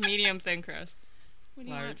 Large or medium thin crust? What do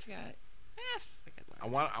you Large. want, Scott? Fuck it,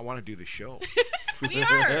 large. I want to do the show. We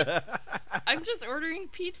are. I'm just ordering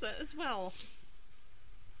pizza as well.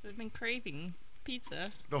 I've been craving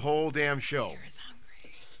pizza. The whole damn show. Sarah's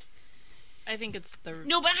hungry. I think it's the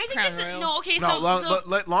No, but I think Crown this is... Royal. No, okay, No,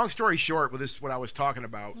 so... long story short, with this, what I was talking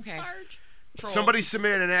about. Okay. large. Trolls. Somebody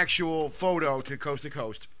submitted an actual photo to Coast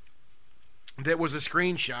that was a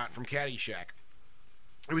screenshot from Caddyshack.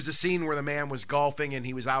 It was a scene where the man was golfing and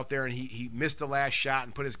he was out there and he missed the last shot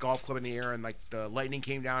and put his golf club in the air and like the lightning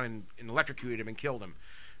came down and electrocuted him and killed him.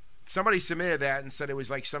 Somebody submitted that and said it was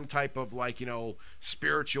like some type of like,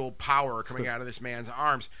 spiritual power coming out of this man's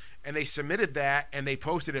arms. And they submitted that and they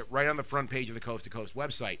posted it right on the front page of the Coast to Coast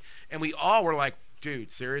website. And we all were like,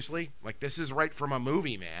 dude, seriously? Like, this is right from a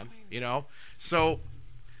movie, man. So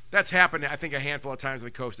that's happened, I think, a handful of times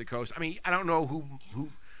with Coast to Coast. I mean, I don't know who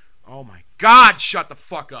oh my God, shut the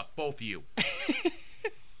fuck up, both of you.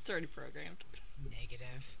 It's already programmed.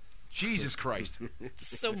 Negative. Jesus Christ. It's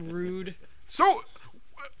so rude. So,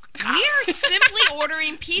 We are simply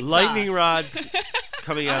ordering pizza. Lightning rods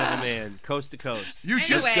coming out of the man, coast to coast. you Anyway.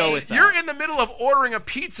 just Go with that. you're in the middle of ordering a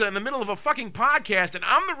pizza in the middle of a fucking podcast, and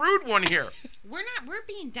I'm the rude one here. We're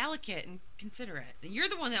being delicate and considerate. You're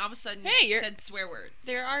the one that all of a sudden Hey, said swear words.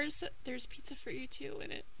 There's pizza for you too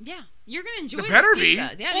in it. Yeah. You're going to enjoy There better this be.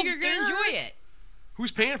 pizza. Yeah, Well, you're going to duh. enjoy it.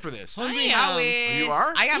 Who's paying for this? Hungry am. Howie's. You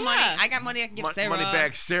are? I got Yeah. money. I got money I can give Sarah. Money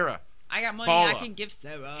bag Sarah. I got money I Paula. can give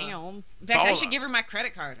Sarah. Damn. In fact, I Paula. should give her my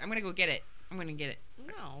credit card. I'm going to go get it. I'm going to get it.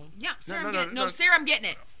 No. Yeah, Sarah, no, I'm no, getting it. no. No, Sarah, I'm getting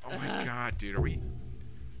it. Oh my God, dude, are we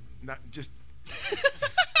not just?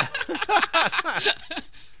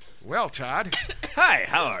 Well, Todd, Hi,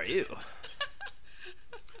 how are you?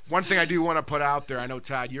 one thing I do want to put out there. I know,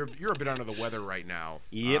 Todd, you're a bit under the weather right now.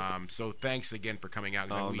 Yep. So thanks again for coming out.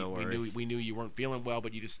 'Cause Oh, we, no worries. we knew you weren't feeling well,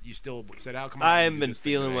 but you still said, "I'll come out." I and haven't do been this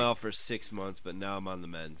thing feeling today." well for 6 months, but now I'm on the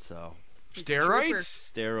mend. So Steroids?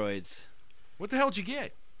 steroids, What the hell did you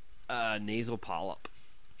get? nasal polyp.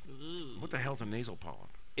 What the hell's a nasal polyp?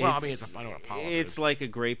 Well, I mean, I know what a polyp It's is. like a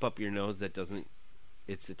grape up your nose that doesn't.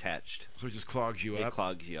 It's attached. So it just clogs you It up.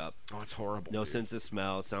 clogs you up. Oh, it's horrible. No dude. sense of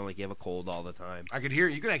smell. It sounds like you have a cold all the time. I could hear.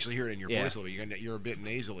 You can actually hear it in your Yeah. voice a little. You're a bit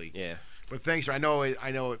nasally. Yeah. But thanks. I know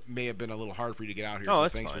it may have been a little hard for you to get out here. Oh, so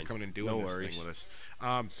that's thanks for fine. coming and doing No this worries. thing with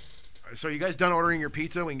us. So you guys done ordering your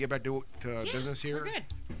pizza? We can get back to business here. We're good.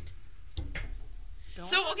 Don't-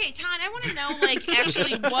 So, okay, Todd, I want to know, like,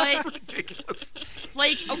 actually what, Ridiculous.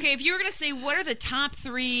 like, okay, if you were going to say what are the top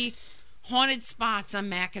 3 haunted spots on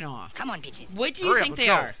Mackinac, Come on, bitches. what do you Hurry up, think let's they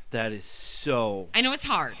go. are? That is so I know it's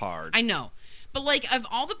hard. hard. I know. But, like, of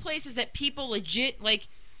all the places that people legit, like,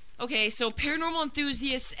 okay, so paranormal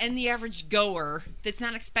enthusiasts and the average goer that's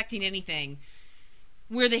not expecting anything,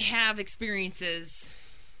 where they have experiences.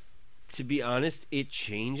 To be honest, it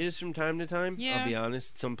changes from time to time. Yeah. I'll be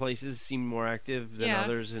honest. Some places seem more active than Yeah.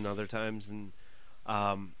 others, and other times. And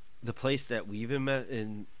the place that we've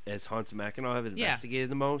as Haunts of Mackinac have Yeah. investigated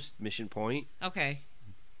the most, Mission Point, Okay.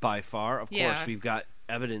 by far. Of Yeah. course, we've got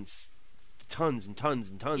evidence tons and tons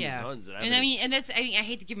and tons and tons. And I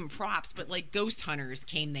hate to give them props, but like ghost hunters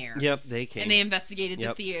came there. Yep, they came. And they investigated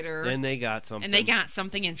the theater. And they got something. And they got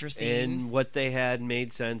something interesting. And what they had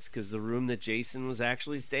made sense because the room that Jason was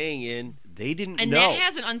actually staying in, they didn't know. And that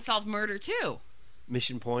has an unsolved murder too.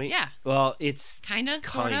 Mission Point? Yeah. Well, it's kind of,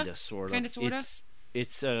 sort of.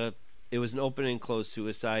 It was an open and closed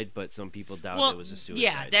suicide, but some people doubt it was a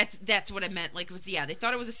suicide. Yeah, that's what I meant. Like, they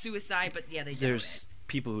thought it was a suicide, but they doubt it.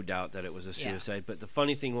 People who doubt that it was a suicide. Yeah. But the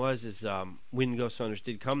funny thing was when Ghost Hunters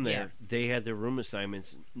did come there, they had their room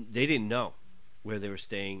assignments. They didn't know where they were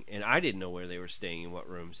staying, and I didn't know where they were staying in what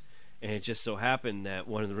rooms. And it just so happened that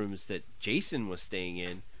one of the rooms that Jason was staying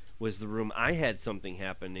in was the room I had something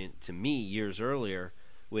happen to me years earlier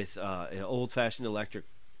with an old-fashioned electric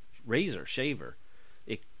razor shaver.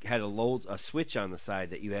 It had a switch on the side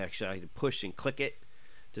that you actually had to push and click it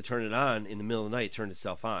to turn it on. In the middle of the night, it turned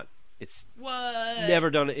itself on. It's never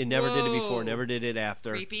done it. It never did it before. Never did it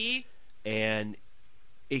after. Creepy. And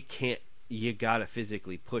it can't. You gotta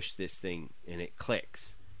physically push this thing, and it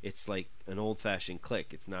clicks. It's like an old-fashioned click.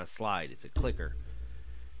 It's not a slide. It's a clicker.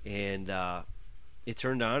 And it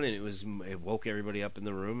turned on, and it woke everybody up in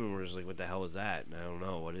the room, and we're just like, "What the hell is that?" And I don't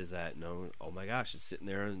know. What is that? No. Oh my gosh! It's sitting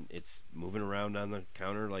there, and it's moving around on the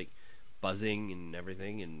counter, like buzzing and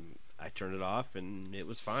everything, and I turned it off, and it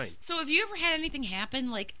was fine. So have you ever had anything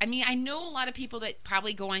happen? Like, I mean, I know a lot of people that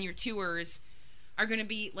probably go on your tours are going to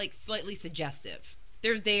be, like, slightly suggestive.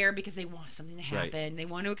 They're there because they want something to happen. Right. They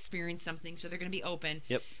want to experience something, so they're going to be open.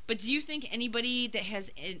 Yep. But do you think anybody that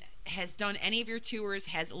has done any of your tours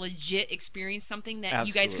has legit experienced something that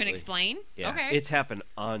you guys couldn't explain? Yeah. Okay. It's happened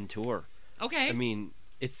on tour. Okay. I mean,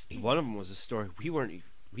 one of them was a story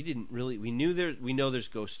we know there's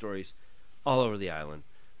ghost stories all over the island.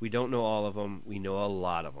 We don't know all of them. We know a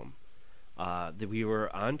lot of them. We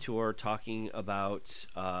were on tour talking about,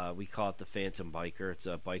 we call it the Phantom Biker. It's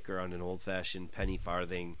a biker on an old-fashioned penny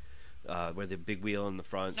farthing, where the big wheel in the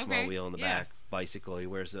front, small wheel in the back, bicycle.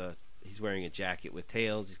 He's wearing a jacket with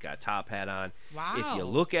tails. He's got a top hat on. Wow. If you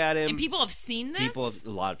look at him... And people have seen this? A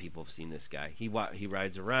lot of people have seen this guy. He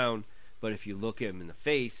rides around, but if you look at him in the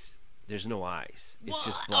face... There's no eyes. It's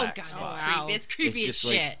just black spots. That's creepy. It's creepy as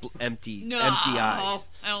shit. Like empty eyes.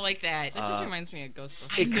 I don't like that. That just reminds me of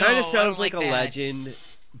Ghostbusters. It kind of sounds like a legend,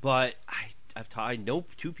 but I know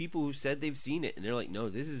two people who said they've seen it, and they're like, "No,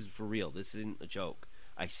 this is for real. This isn't a joke.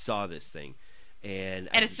 I saw this thing."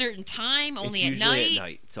 And at a certain time, only at night. At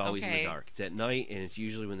night. It's always in the dark. It's at night, and it's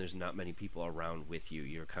usually when there's not many people around with you.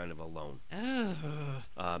 You're kind of alone.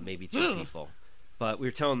 Maybe two people. But we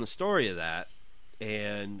were telling the story of that.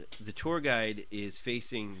 And the tour guide is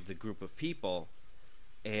facing the group of people,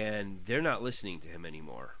 and they're not listening to him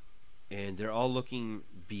anymore. And they're all looking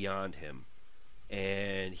beyond him.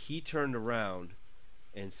 And he turned around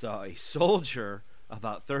and saw a soldier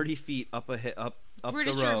about 30 feet up British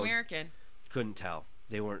the road. or American? Couldn't tell.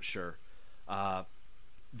 They weren't sure. The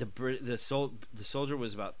soldier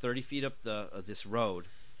was about 30 feet up this road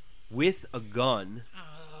with a gun,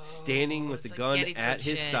 standing with the gun at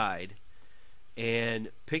his side.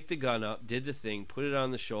 And picked the gun up, did the thing, put it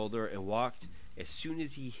on the shoulder, and walked. As soon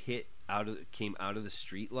as he came out of the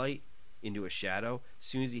street light into a shadow, as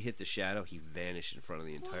soon as he hit the shadow, he vanished in front of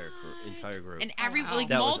the entire group. And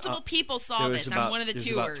multiple people saw this on one of the tours.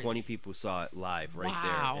 There was about 20 people who saw it live right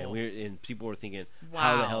there, and people were thinking,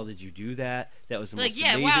 "How the hell did you do that? That was the most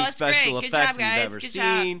amazing special effect we've ever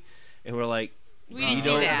seen." And we're like. We didn't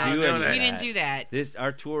do that. We didn't do that.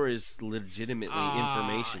 Our tour is legitimately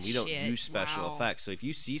information. We don't use special effects. So if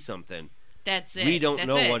you see something, that's it. We don't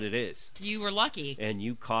know what it is. You were lucky. And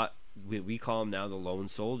you caught. We call him now the Lone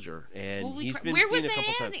Soldier, and he's been seen a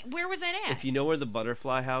couple times. Where was that at? If you know where the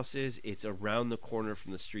Butterfly House is, it's around the corner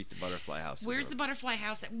from the street the Butterfly House. Where's the Butterfly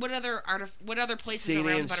House? What other places St.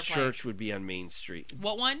 around Anne's the Butterfly? Church would be on Main Street.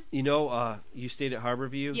 What one? You know, you stayed at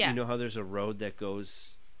Harborview. Yeah. You know how there's a road that goes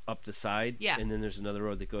up the side, and then there's another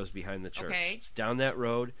road that goes behind the church. Okay. It's down that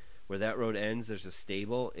road. Where that road ends, there's a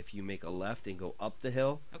stable. If you make a left and go up the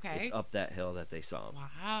hill, it's up that hill that they saw him.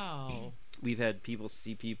 Wow. We've had people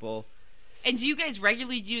see people. And do you guys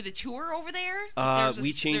regularly do the tour over there?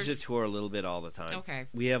 We change the tour a little bit all the time. Okay.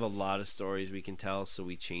 We have a lot of stories we can tell, so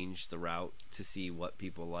we change the route to see what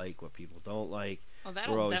people like, what people don't like. Well,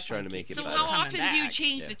 we're always trying to make it better. So how often do you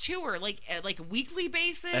change the tour? Like a weekly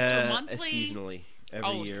basis or monthly? Seasonally.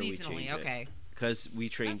 Every year we change okay. it. Because we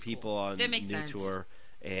train people on new tour.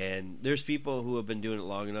 And there's people who have been doing it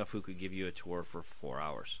long enough who could give you a tour for 4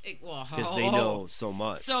 hours. Because they know so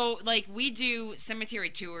much. So, like, we do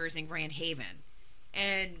cemetery tours in Grand Haven.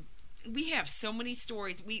 And we have so many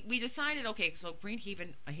stories. We decided, okay, so Grand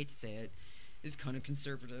Haven, I hate to say it, is kind of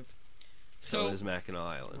conservative. So is Mackinac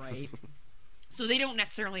Island. Right. So they don't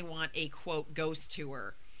necessarily want a, quote, ghost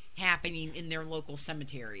tour happening in their local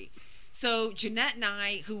cemetery. So Jeanette and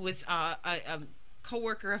I, who was a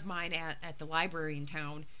co-worker of mine at the library in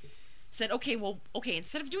town, said, okay,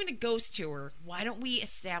 instead of doing a ghost tour, why don't we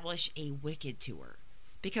establish a Wicked tour?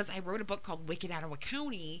 Because I wrote a book called Wicked Ottawa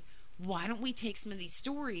County. Why don't we take some of these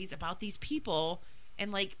stories about these people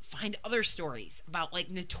and, like, find other stories about, like,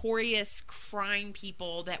 notorious crime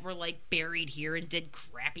people that were, like, buried here and did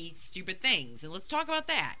crappy, stupid things. And let's talk about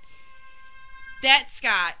that. That,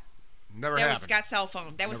 Scott... Never that happened. was Scott's cell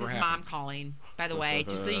phone. That was Never his happened. mom calling, by the way.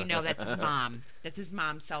 Just so you know, that's his mom. That's his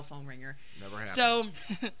mom's cell phone ringer. Never happened. So,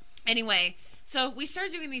 anyway, so we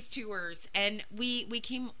started doing these tours, and we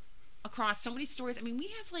came across so many stories. I mean, we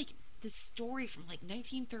have, like, this story from, like,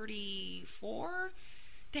 1934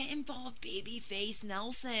 that involved Babyface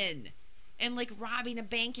Nelson and, like, robbing a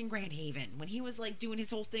bank in Grand Haven when he was, like, doing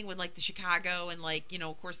his whole thing with, like, the Chicago and, like, you know,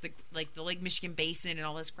 of course, the Lake Michigan Basin and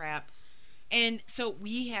all this crap. And so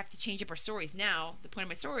we have to change up our stories. Now, the point of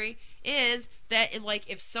my story is that, like,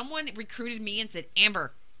 if someone recruited me and said,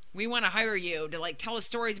 Amber, we want to hire you to, like, tell us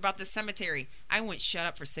stories about this cemetery, I wouldn't shut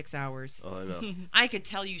up for 6 hours. Oh, I know. I could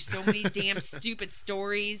tell you so many damn stupid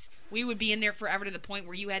stories. We would be in there forever to the point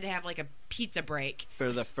where you had to have, like, a pizza break.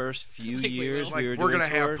 For the first few Like we years will. like, we were we're doing going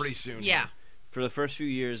to have tours, pretty soon. Yeah. For the first few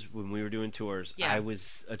years when we were doing tours, Yeah. I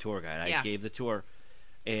was a tour guide. Yeah. I gave the tour.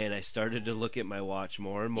 And I started to look at my watch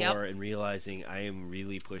more and more and realizing I am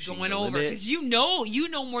really pushing Going the over. limit. Because you know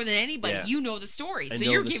more than anybody. Yeah. You know the stories. I So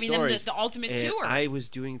know you're the giving stories. them the ultimate And tour. I was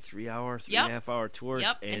doing 3.5 hour tours.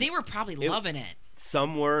 Yep. And they were probably loving it.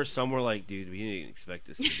 Some were like, dude, we didn't expect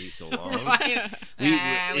this to be so long. Right. We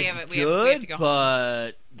have it's we good, have to go home.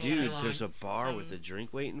 but Too dude, long. there's a bar Some- with a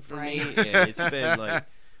drink waiting for Right. me, and it's been like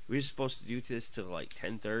we were supposed to do this till like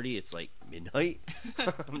 10:30. It's like midnight.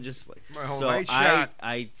 I'm just like, My whole so night shot.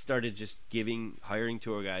 I started just hiring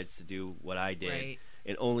tour guides to do what I did, Right.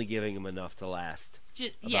 and only giving them enough to last.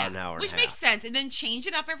 Just, About an hour and which a makes half. sense, and then change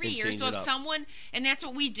it up every And year. change So it if up. someone, and that's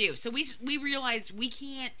what we do. So we realized we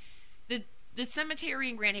can't. The cemetery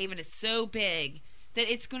in Grand Haven is so big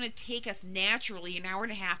that it's going to take us naturally an hour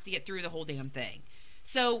and a half to get through the whole damn thing.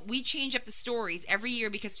 So we change up the stories every year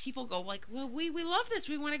because people go like, well, we love this.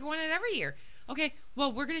 We want to go on it every year. Okay,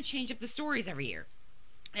 well, we're going to change up the stories every year.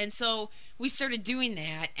 And so we started doing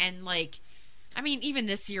that, and like, I mean, even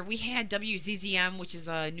this year we had WZZM, which is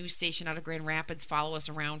a news station out of Grand Rapids, follow us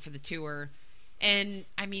around for the tour. And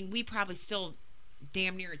I mean, we probably still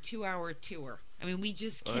damn near a 2-hour tour. I mean, we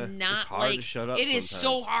just Oh, yeah. cannot It's hard like to shut up it is so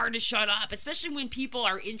sometimes. hard to shut up, especially when people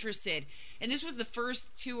are interested. And this was the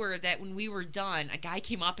first tour that when we were done, a guy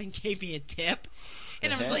came up and gave me a tip.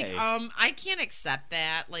 And I was like, Hey. I can't accept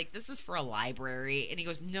that. Like, this is for a library. And he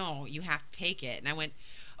goes, no, you have to take it. And I went,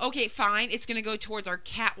 okay, fine. It's going to go towards our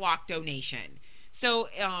catwalk donation. So,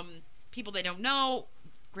 people that don't know,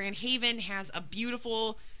 Grand Haven has a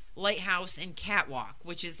beautiful lighthouse and catwalk,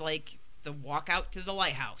 which is like the walk out to the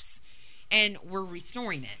lighthouse. And we're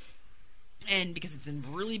restoring it. And because it's in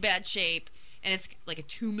really bad shape, and it's like a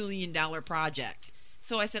 $2 million project.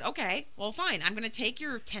 So I said, okay, well, fine. I'm going to take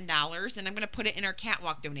your $10 and I'm going to put it in our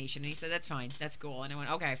catwalk donation. And he said, that's fine. That's cool. And I went,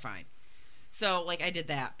 okay, fine. So, like, I did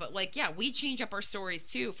that. But, like, yeah, we change up our stories,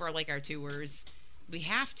 too, for, like, our tours. We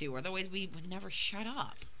have to. Otherwise, we would never shut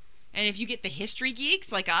up. And if you get the history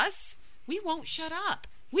geeks like us, we won't shut up.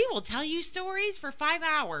 We will tell you stories for 5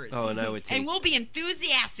 hours. Oh, and I would take. And we'll be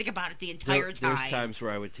enthusiastic about it the entire time. There's times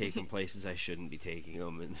where I would take them places I shouldn't be taking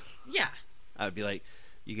them, and Yeah. I would be like,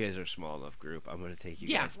 "You guys are a small enough group. I'm going to take you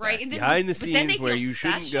Yeah, guys right. back And then- behind the but then they scenes where feel you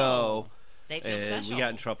shouldn't special. go." They feel And special. we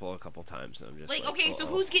got in trouble a couple times. And I'm just Like, like, okay, so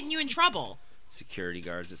 "Uh-oh." who's getting you in trouble? Security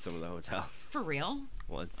guards at some of the hotels For real?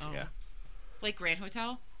 once. Oh. Yeah. Like Grand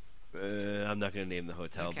Hotel? I'm not going to name the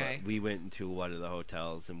hotel, Okay. but we went into one of the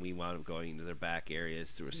hotels and we wound up going into their back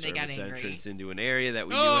areas through a And they got service angry. entrance into an area that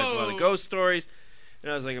we knew has a lot Oh. of ghost stories. And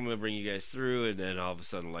I was like, I'm going to bring you guys through. And then all of a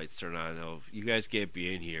sudden, lights turn on. Oh, you guys can't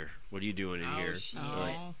be in here. What are you doing in Oh, here? shit. I'm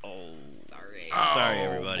like, Oh. oh. Sorry. Sorry, Oh,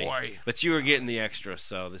 everybody. boy. But you were getting the extra,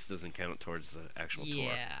 so this doesn't count towards the actual tour.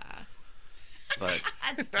 Yeah. But,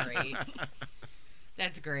 That's great.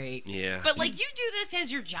 That's great. yeah. But, like, you do this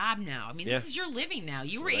as your job now. I mean, Yeah. this is your living now.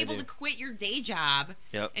 You That's were what I able do. to quit your day job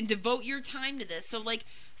Yep. and devote your time to this. So, like,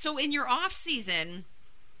 so in your off season,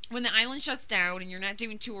 when the island shuts down and you're not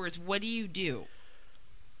doing tours, what do you do?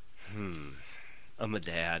 I'm a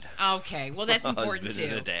dad. Okay, well, that's A important,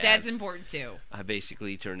 husband and too. a dad. That's important, too. I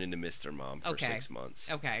basically turned into Mr. Mom for Okay. 6 months.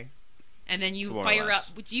 Okay. And then you More or fire less.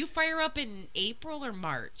 up. Do you fire up in April or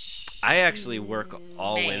March? I actually work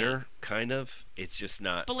all May. winter, kind of. It's just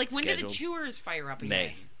not But like, when scheduled. do the tours fire up again?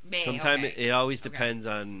 May. May. Sometimes Okay. it always Okay. depends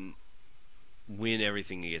on when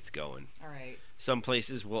everything gets going. All right. Some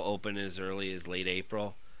places will open as early as late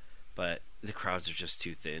April, but the crowds are just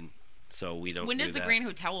too thin, so we don't. When do does the that. Grand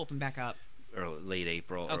Hotel open back up? Late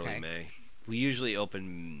April, Okay. early May. We usually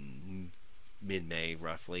open mid-May,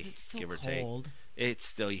 roughly, It's still give or cold. take. It's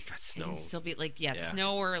still, you got It snow. can still be like Yeah.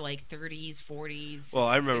 snow or like 30s, 40s. Well,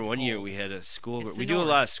 I It's- remember it's one year cold. we had a school It's group. the We do a north.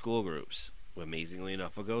 lot of school groups, amazingly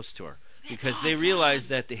enough, a ghost tour. Because they awesome. realize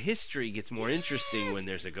that the history gets more interesting when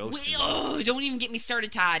there's a ghost involved. Oh, don't even get me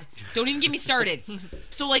started, Todd. Don't even get me started.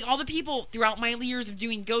 So, like, all the people throughout my years of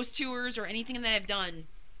doing ghost tours or anything that I've done,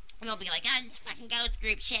 they'll be like, oh, this fucking ghost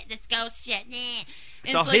group shit, this ghost shit, nah.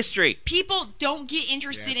 It's all history. People don't get Yeah,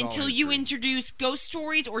 interested it's all until you history. introduce ghost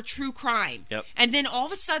stories or true crime. Yep. And then all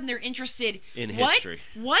of a sudden they're interested In what? history.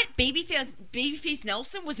 What? Babyface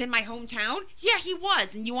Nelson was in my hometown? Yeah, he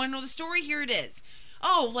was. And you want to know the story? Here it is.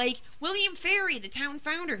 Oh, like William Ferry, the town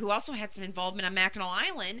founder, who also had some involvement on Mackinac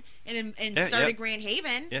Island and Yeah, started yep. Grand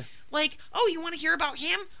Haven. Yeah. Like, oh, you want to hear about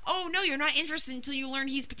him? Oh, no, you're not interested until you learn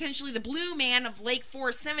he's potentially the blue man of Lake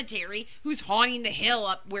Forest Cemetery who's haunting the hill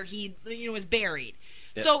up where he, is buried.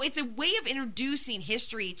 Yeah. So it's a way of introducing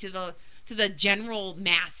history to the general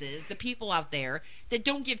masses, the people out there that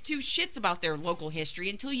don't give two shits about their local history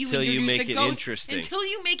until you Till you introduce make a it ghost. interesting. Until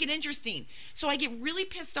you make it interesting. So I get really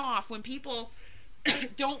pissed off when people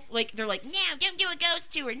don't like. They're like, no, don't do a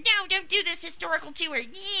ghost tour. No, don't do this historical tour.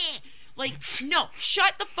 Yeah. Like, no,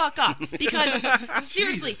 shut the fuck up. Because,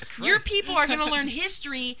 seriously, your people are going to learn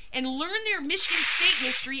history and learn their Michigan State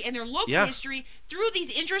history and their local Yeah. history through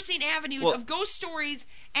these interesting avenues Well- of ghost stories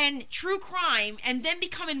and true crime, and then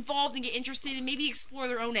become involved and get interested and maybe explore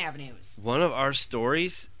their own avenues. One of our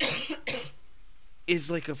stories is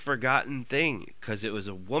like a forgotten thing because it was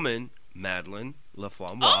a woman, Madeline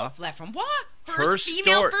Laflamboise, Oh, Laframboise, Her first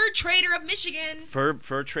female story- fur trader of Michigan.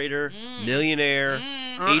 fur trader, millionaire,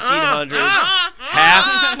 Mm.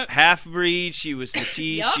 1800s, half breed. She was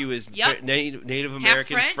Métis. Yup, She was yup. Native Half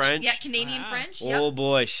American French. Yeah, Canadian Wow. French. Oh Yep.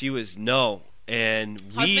 boy, she was and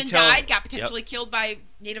Husband died, got potentially killed by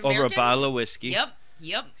Native over Americans. a bottle of whiskey.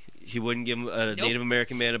 Yep. He wouldn't give a Nope. Native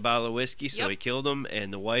American man a bottle of whiskey, so Yep. he killed him.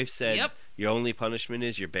 And the wife said, Yep. "Your only punishment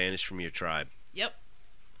is you're banished from your tribe." Yep.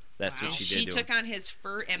 That's Wow. what she She did to took him. on his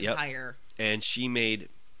fur empire. And she made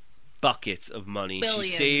buckets of money.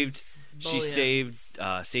 Billions. She saved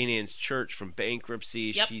Billions. St. Anne's Church from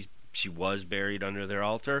bankruptcy. Yep. She was buried under their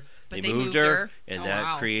altar. But they they moved moved her. and Oh, that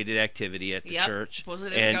wow. created activity at the Yep. church.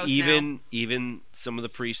 Supposedly there's a And ghost even some of the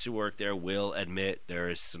priests who work there will admit there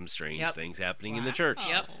is some strange Yep. things happening in the Wow. church.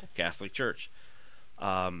 Yep. Catholic Church.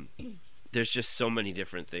 There's just so many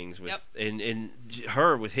different things with Yep. and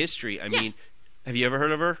her with history. I Yeah. mean, have you ever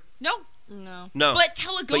heard of her? No, No. No. but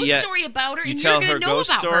tell a ghost yet story about her, you and tell you're her going to know ghost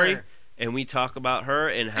about story, her. and we talk about her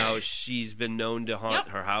and how she's been known to haunt Yep.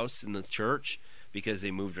 her house in the church because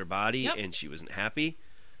they moved her body Yep. and she wasn't happy.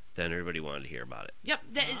 Then everybody wanted to hear about it. Yep,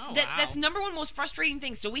 Oh, that's wow. number one most frustrating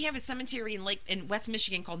thing. So we have a cemetery in West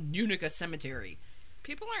Michigan called Nunica Cemetery.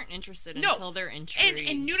 People aren't interested No. until they're intrigued. And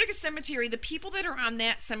in Nunica Cemetery, the people that are on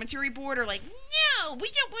that cemetery board are like, no, we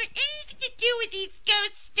don't want anything to do with these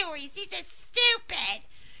ghost stories. These are stupid.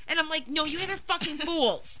 And I'm like, no, you guys are fucking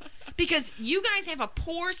fools. Because you guys have a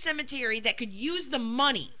poor cemetery that could use the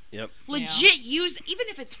money. Yep. Legit use, even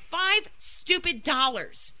if it's $5 stupid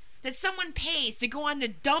that someone pays to go on the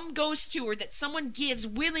dumb ghost tour that someone gives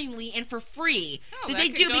willingly and for free. Oh, that that they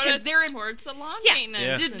could do go because to- they're in towards the lawn Yeah.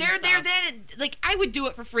 maintenance. Yeah. and they're stuff. then like I would do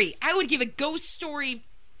it for free. I would give a ghost story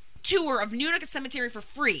tour of Nunica Cemetery for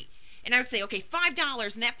free, and I would say, okay,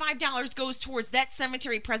 $5, and that $5 goes towards that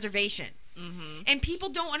cemetery preservation. Mm-hmm. And people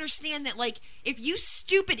don't understand that, like, if you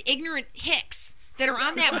stupid ignorant hicks that are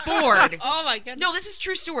on that board. Oh my goodness. No, this is a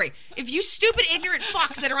true story. If you stupid ignorant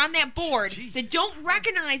fucks that are on that board that don't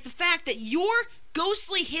recognize the fact that your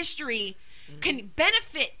ghostly history can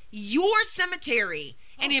benefit your cemetery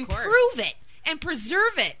and of course. improve it and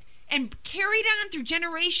preserve it and carry it on through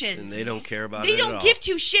generations. And they don't care about They it at don't all. give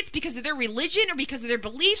two shits because of their religion or because of their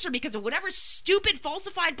beliefs or because of whatever stupid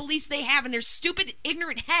falsified beliefs they have in their stupid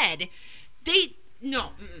ignorant head. No.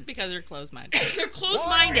 Because they're closed-minded. They're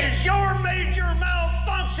close-minded. What is your major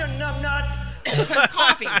malfunction, numbnuts?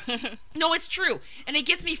 Coughing. No, it's true. And it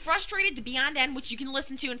gets me frustrated to beyond end, which you can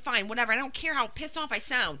listen to and fine, whatever. I don't care how pissed off I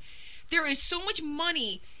sound. There is so much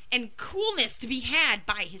money and coolness to be had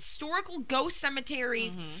by historical ghost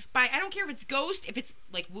cemeteries. By I don't care if it's ghost, if it's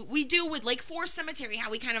like what we do with Lake Forest Cemetery,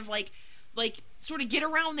 how we kind of like sort of get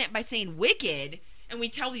around that by saying wicked, and we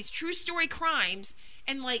tell these true story crimes,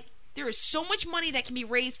 and like there is so much money that can be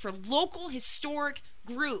raised for local historic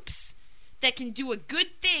groups that can do a good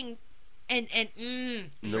thing And The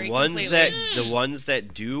very ones completely.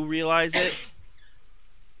 that do realize it,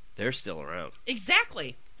 they're still around.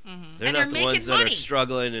 Exactly. They're And not they're the making ones that are money.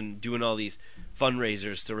 struggling and doing all these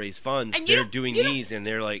fundraisers to raise funds. And you They're don't- doing you don't- these, and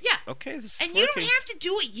they're like, Yeah. okay, this is And you don't working. have to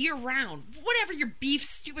do it year round. Whatever your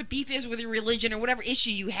stupid beef is with your religion or whatever issue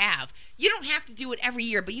you have, you don't have to do it every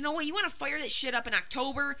year. But you know what? You want to fire that shit up in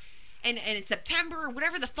October and in September or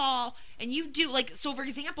whatever the fall, and you do like so. For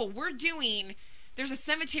example, there's a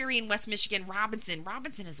cemetery in West Michigan, Robinson.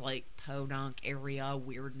 Robinson is like podunk area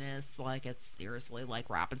weirdness. Like it's seriously like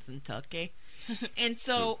Robinson, Tucky. And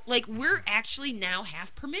so like we're actually now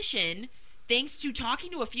have permission, thanks to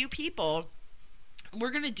talking to a few people.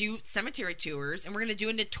 We're going to do cemetery tours, and we're going to do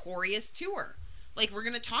a notorious tour. Like, we're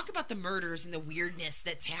going to talk about the murders and the weirdness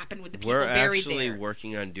that's happened with the people We're buried actually there.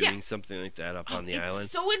 working on doing something like that up on the it's island.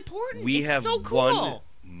 so important. We it's have so cool. one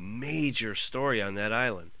major story on that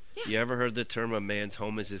island. Yeah. You ever heard the term "a man's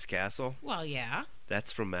home is his castle"? Well, yeah.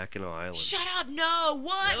 That's from Mackinac Island. Shut up. No.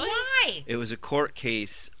 What? Really? Why? It was a court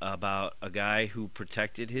case about a guy who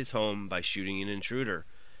protected his home by shooting an intruder.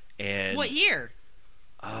 And What year?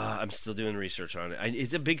 I'm still doing research on it.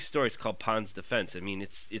 It's a big story. It's called Pond's Defense. I mean,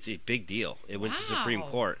 it's a big deal. It went to Supreme Wow.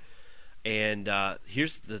 Court. And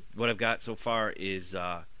here's what I've got so far is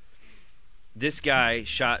this guy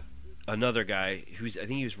shot another guy I think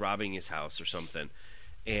he was robbing his house or something,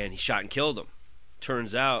 and he shot and killed him.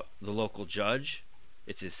 Turns out the local judge,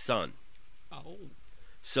 it's his son. Oh.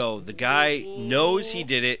 So the guy knows he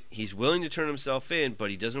did it. He's willing to turn himself in,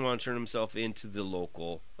 but he doesn't want to turn himself in to the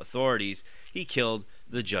local authorities. He killed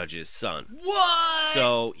the judge's son. What?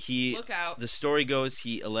 So Look out. the story goes,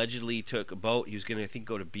 he allegedly took a boat. He was going to, I think,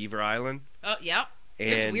 go to Beaver Island. Oh, yep.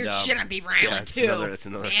 There's And, weird shit on Beaver yeah, Island, it's too. It's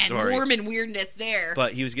another Man, story. Mormon weirdness there.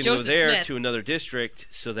 But he was going to go Joseph there Smith. to another district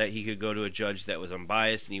so that he could go to a judge that was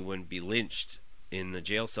unbiased and he wouldn't be lynched in the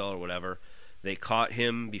jail cell or whatever. They caught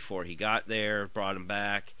him before he got there, brought him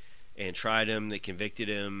back, and tried him. They convicted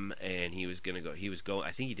him, and he was going to go.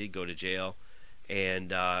 I think he did go to jail,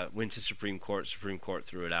 and went to Supreme Court. Supreme Court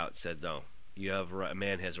threw it out and said, no, a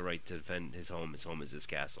man has a right to defend his home. His home is his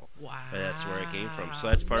castle. Wow. And that's where it came from. So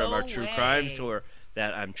that's part of our No true way. crime tour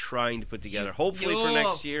that I'm trying to put together, hopefully for No.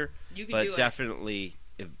 next year, You could but do it. definitely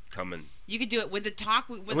coming. You could do it with the talk.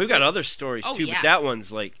 And we've got other stories Oh, too, yeah. but that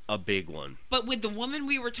one's like a big one. But with the woman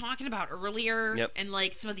we were talking about earlier, Yep. and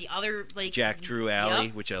like some of the other like Jack Drew Alley,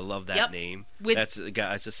 Yep. which I love that Yep. name. With- That's a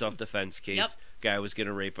guy. It's a self-defense case. Yep. Guy was going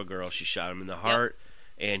to rape a girl. She shot him in the heart,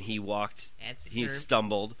 and he walked. As He deserved.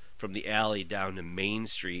 stumbled from the alley down to Main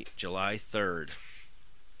Street, July 3rd,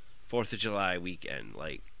 4th of July weekend.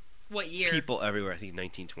 Like What year? people everywhere. I think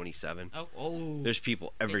 1927. Oh. There's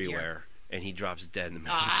people Good year. everywhere, and he drops dead in the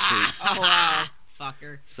middle Ah, of the street. oh, wow.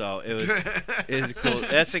 Fucker. So it was cool.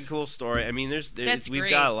 That's a cool story. I mean, That's we've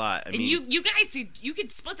great. got a lot. I And mean, you guys, you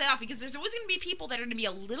could split that off because there's always going to be people that are going to be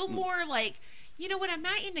a little more like, you know what, I'm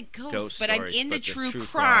not into ghosts, Ghost but I'm stories, into but the true true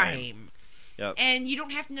crime. Yep. And you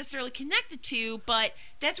don't have to necessarily connect the two, but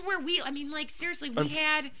that's where I mean, like, seriously, we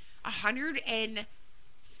had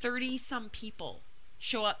 130 some people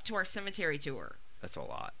show up to our cemetery tour. that's a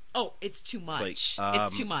lot. Oh, it's too much. It's like,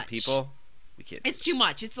 it's too much. People, we can't. It's too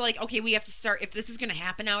much. It's like, okay, we have to start, if this is going to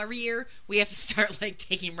happen now every year, we have to start, like,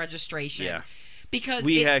 taking registration. Yeah. Because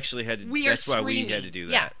We actually had to. we That's are why we screaming. had to do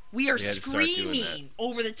that. Yeah, we are We had to start doing screaming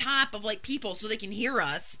over the top of like people so they can hear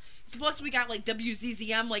us. Plus, we got like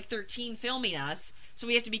WZZM like 13 filming us, so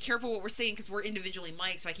we have to be careful what we're saying because we're individually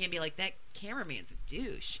mic'd. So I can't be like that cameraman's a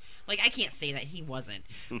douche. Like I can't say that he wasn't,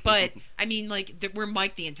 but I mean like we're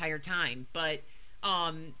mic'd the entire time. But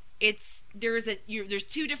there's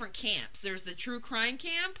two different camps. There's the true crime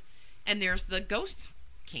camp, and there's the ghost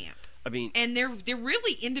camp, I mean, and they're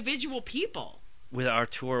really individual people. with our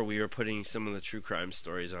tour, we were putting some of the true crime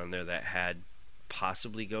stories on there that had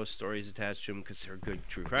possibly ghost stories attached to them because they're good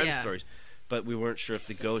true crime Yeah. stories. But we weren't sure if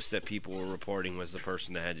the ghost that people were reporting was the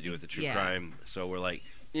person that had to do with the true Yeah. crime. So we're like,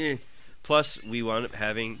 eh. Plus, we wound up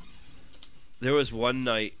having. There was one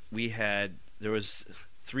night there was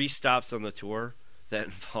 3 stops on the tour that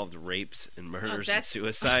involved rapes and murders and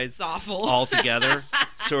suicides That's awful. all together.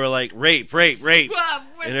 So we're like, rape.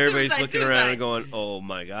 And everybody's Suicide, looking around suicide. and going, "Oh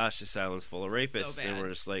my gosh, this island's full of rapists." So and bad. we're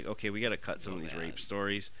just like, "Okay, we got to cut some of these bad. rape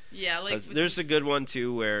stories." Yeah, like 'Cause there's a good one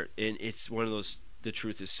too, where it's one of those. The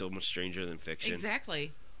truth is so much stranger than fiction.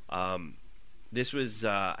 Exactly. This was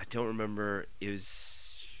I don't remember. It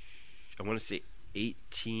was I want to say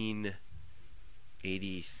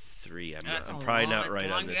 1883. I'm probably not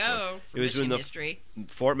right on this one. It was when the history.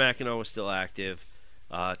 Fort Mackinac was still active.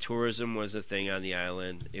 Tourism was a thing on the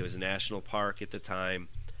island. It was a national park at the time,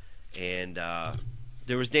 and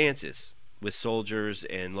there was dances. with soldiers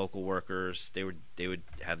and local workers. They would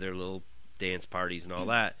have their little dance parties and all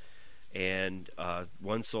that. And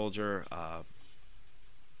one soldier,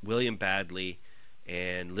 William Badley,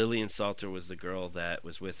 and Lillian Salter was the girl that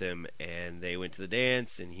was with him, and they went to the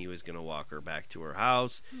dance, and he was going to walk her back to her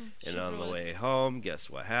house. And on the way home, guess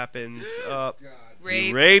what happens?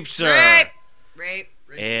 He rapes her. Rape.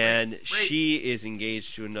 And she is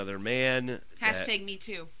engaged to another man. Hashtag me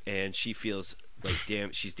too. And she feels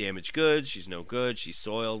like she's damaged goods. She's no good. She's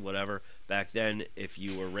soiled. Whatever. Back then, if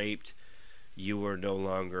you were raped, you were no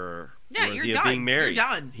longer worthy of being married. You're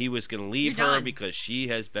done. He was going to leave her because she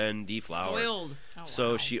has been deflowered. Soiled.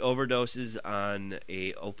 So she overdoses on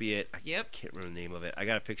a opiate. I can't remember the name of it. I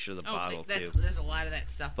got a picture of the bottle too. There's a lot of that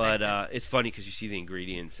stuff. But it's funny because you see the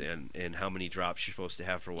ingredients and how many drops you're supposed to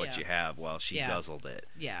have for what you have. While she guzzled it.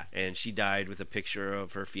 Yeah. And she died with a picture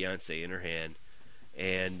of her fiance in her hand.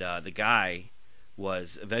 And the guy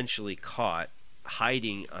was eventually caught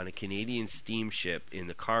hiding on a Canadian steamship in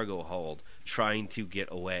the cargo hold, trying to get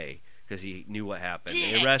away because he knew what happened.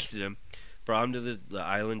 They arrested him, brought him to the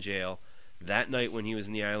island jail. That night when he was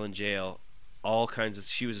in the island jail,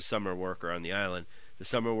 she was a summer worker on the island. The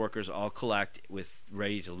summer workers all collect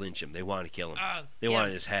ready to lynch him. They want to kill him. They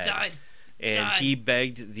wanted his head. And he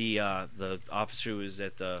begged the officer who was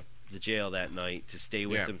at the jail that night to stay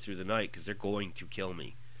with him through the night because they're going to kill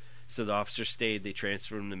me. So the officer stayed. They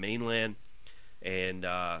transferred him to mainland, and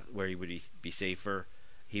where he would be safer.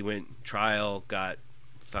 He went trial, got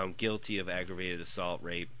found guilty of aggravated assault,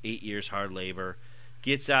 rape, 8 years hard labor,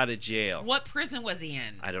 gets out of jail. What prison was he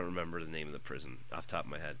in? I don't remember the name of the prison off the top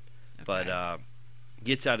of my head. Okay. But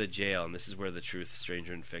gets out of jail, and this is where the truth,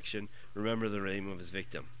 stranger than fiction. Remember the name of his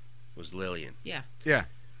victim was Lillian. Yeah. Yeah.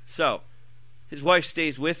 So his wife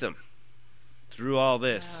stays with him through all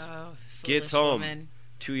this. Gets home. Woman.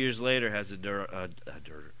 2 years later, has a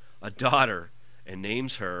daughter, and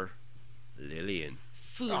names her Lillian.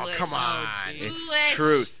 Foolish. Oh, come on. It's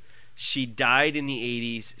truth. She died in the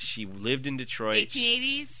 80s. She lived in Detroit.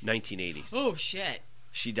 1880s? 1980s. Oh, shit.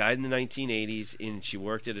 She died in the 1980s, and she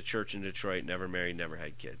worked at a church in Detroit, never married, never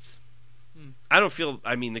had kids. I don't feel...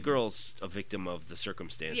 I mean, the girl's a victim of the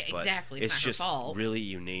circumstance. Yeah, exactly. It's not just her fault. Really,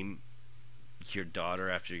 you name your daughter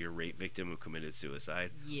after your rape victim who committed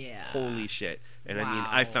suicide? Yeah. Holy shit. And wow. I mean,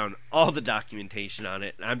 I found all the documentation on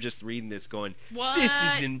it, and I'm just reading this going, what? This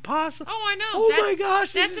is impossible. Oh, I know. Oh my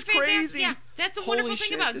gosh, this is crazy. Yeah, that's the wonderful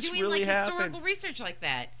thing about doing really historical research like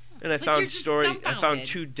that. And I found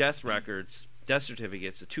two death records, death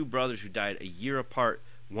certificates of two brothers who died a year apart,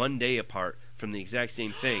 1 day apart from the exact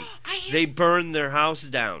same thing. They burned their house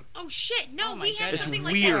down. Oh shit! No, we have something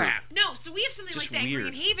like weird. that. No, so we have something just like that weird.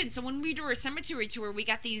 in Greenhaven. So when we do our cemetery tour, we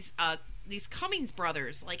got these Cummings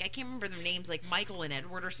brothers. Like I can't remember their names, like Michael and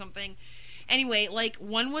Edward or something. Anyway, like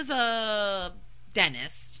one was a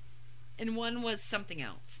dentist, and one was something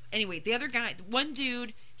else. Anyway, the other guy, one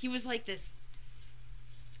dude, he was like this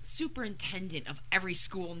superintendent of every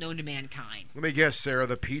school known to mankind. Let me guess, Sarah,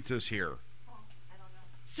 the pizza's here.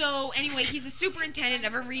 So, anyway, he's a superintendent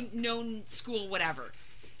of every known school, whatever.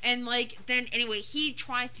 And, like, then, anyway, he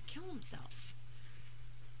tries to kill himself.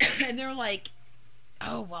 And they're like,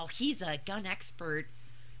 oh, well, he's a gun expert.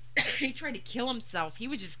 He tried to kill himself. He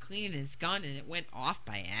was just cleaning his gun, and it went off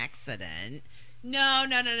by accident. No.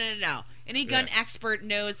 Any gun expert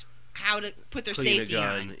knows how to put their safety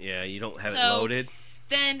on. Yeah, you don't have it loaded.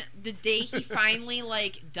 Then, the day he finally,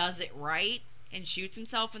 like, does it right and shoots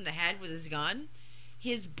himself in the head with his gun...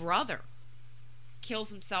 His brother kills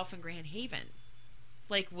himself in Grand Haven,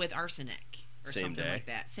 like with arsenic or something like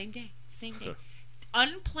that. Same day.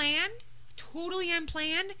 Unplanned, totally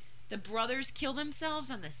unplanned. The brothers kill themselves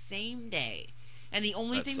on the same day. And the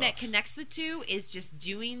only thing that connects the two is just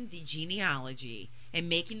doing the genealogy and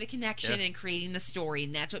making the connection and creating the story.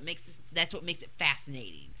 And that's what makes it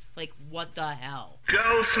fascinating. Like, what the hell?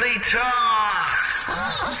 Ghostly Talk!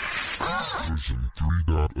 Version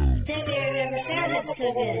 3.0. Teddy, I never sounded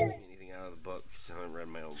so good. Anything out of the book, so I haven't read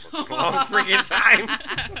my own book for a long freaking time.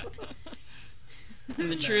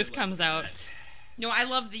 And the truth comes out. No, I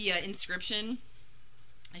love the inscription.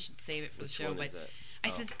 I should save it for the show, but I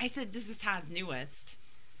said this is Todd's newest.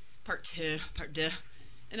 Part 2.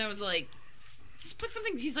 And I was like, just put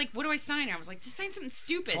something. He's like, what do I sign? I was like, just sign something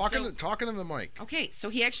stupid. Talking in the mic. Okay, so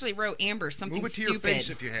he actually wrote Amber something stupid. Move it to stupid. your face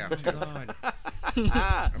if you have to. God.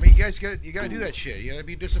 I mean, you gotta do that shit. You gotta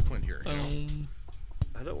be disciplined here. You know?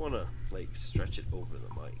 I don't want to like stretch it over the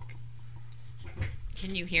mic.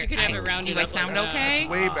 Can you hear? You could have it rounded do I up sound like okay? It's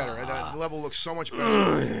way better. The level looks so much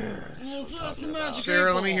better.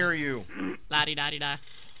 Sarah, let me hear you. La-di-da-di-da.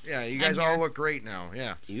 Yeah, you guys all look great now.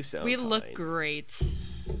 Yeah. You sound We fine. look great.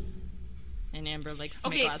 And Amber likes to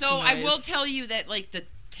make Okay, lots so of I noise. will tell you that like the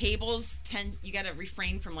tables you got to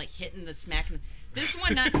refrain from like hitting the smacking. This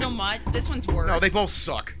one not so much. This one's worse. No, they both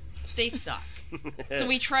suck. They suck. So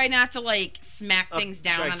we try not to like smack things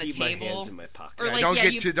Try down to on the keep my table. hands in my pocket. Or Yeah, like don't yeah,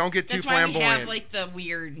 get you, too that's why flamboyant. we have like the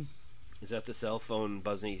weird. Is that the cell phone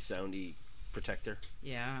buzzy soundy protector?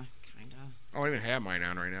 Yeah, kind of. I don't even have mine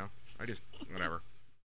on right now. I just whatever.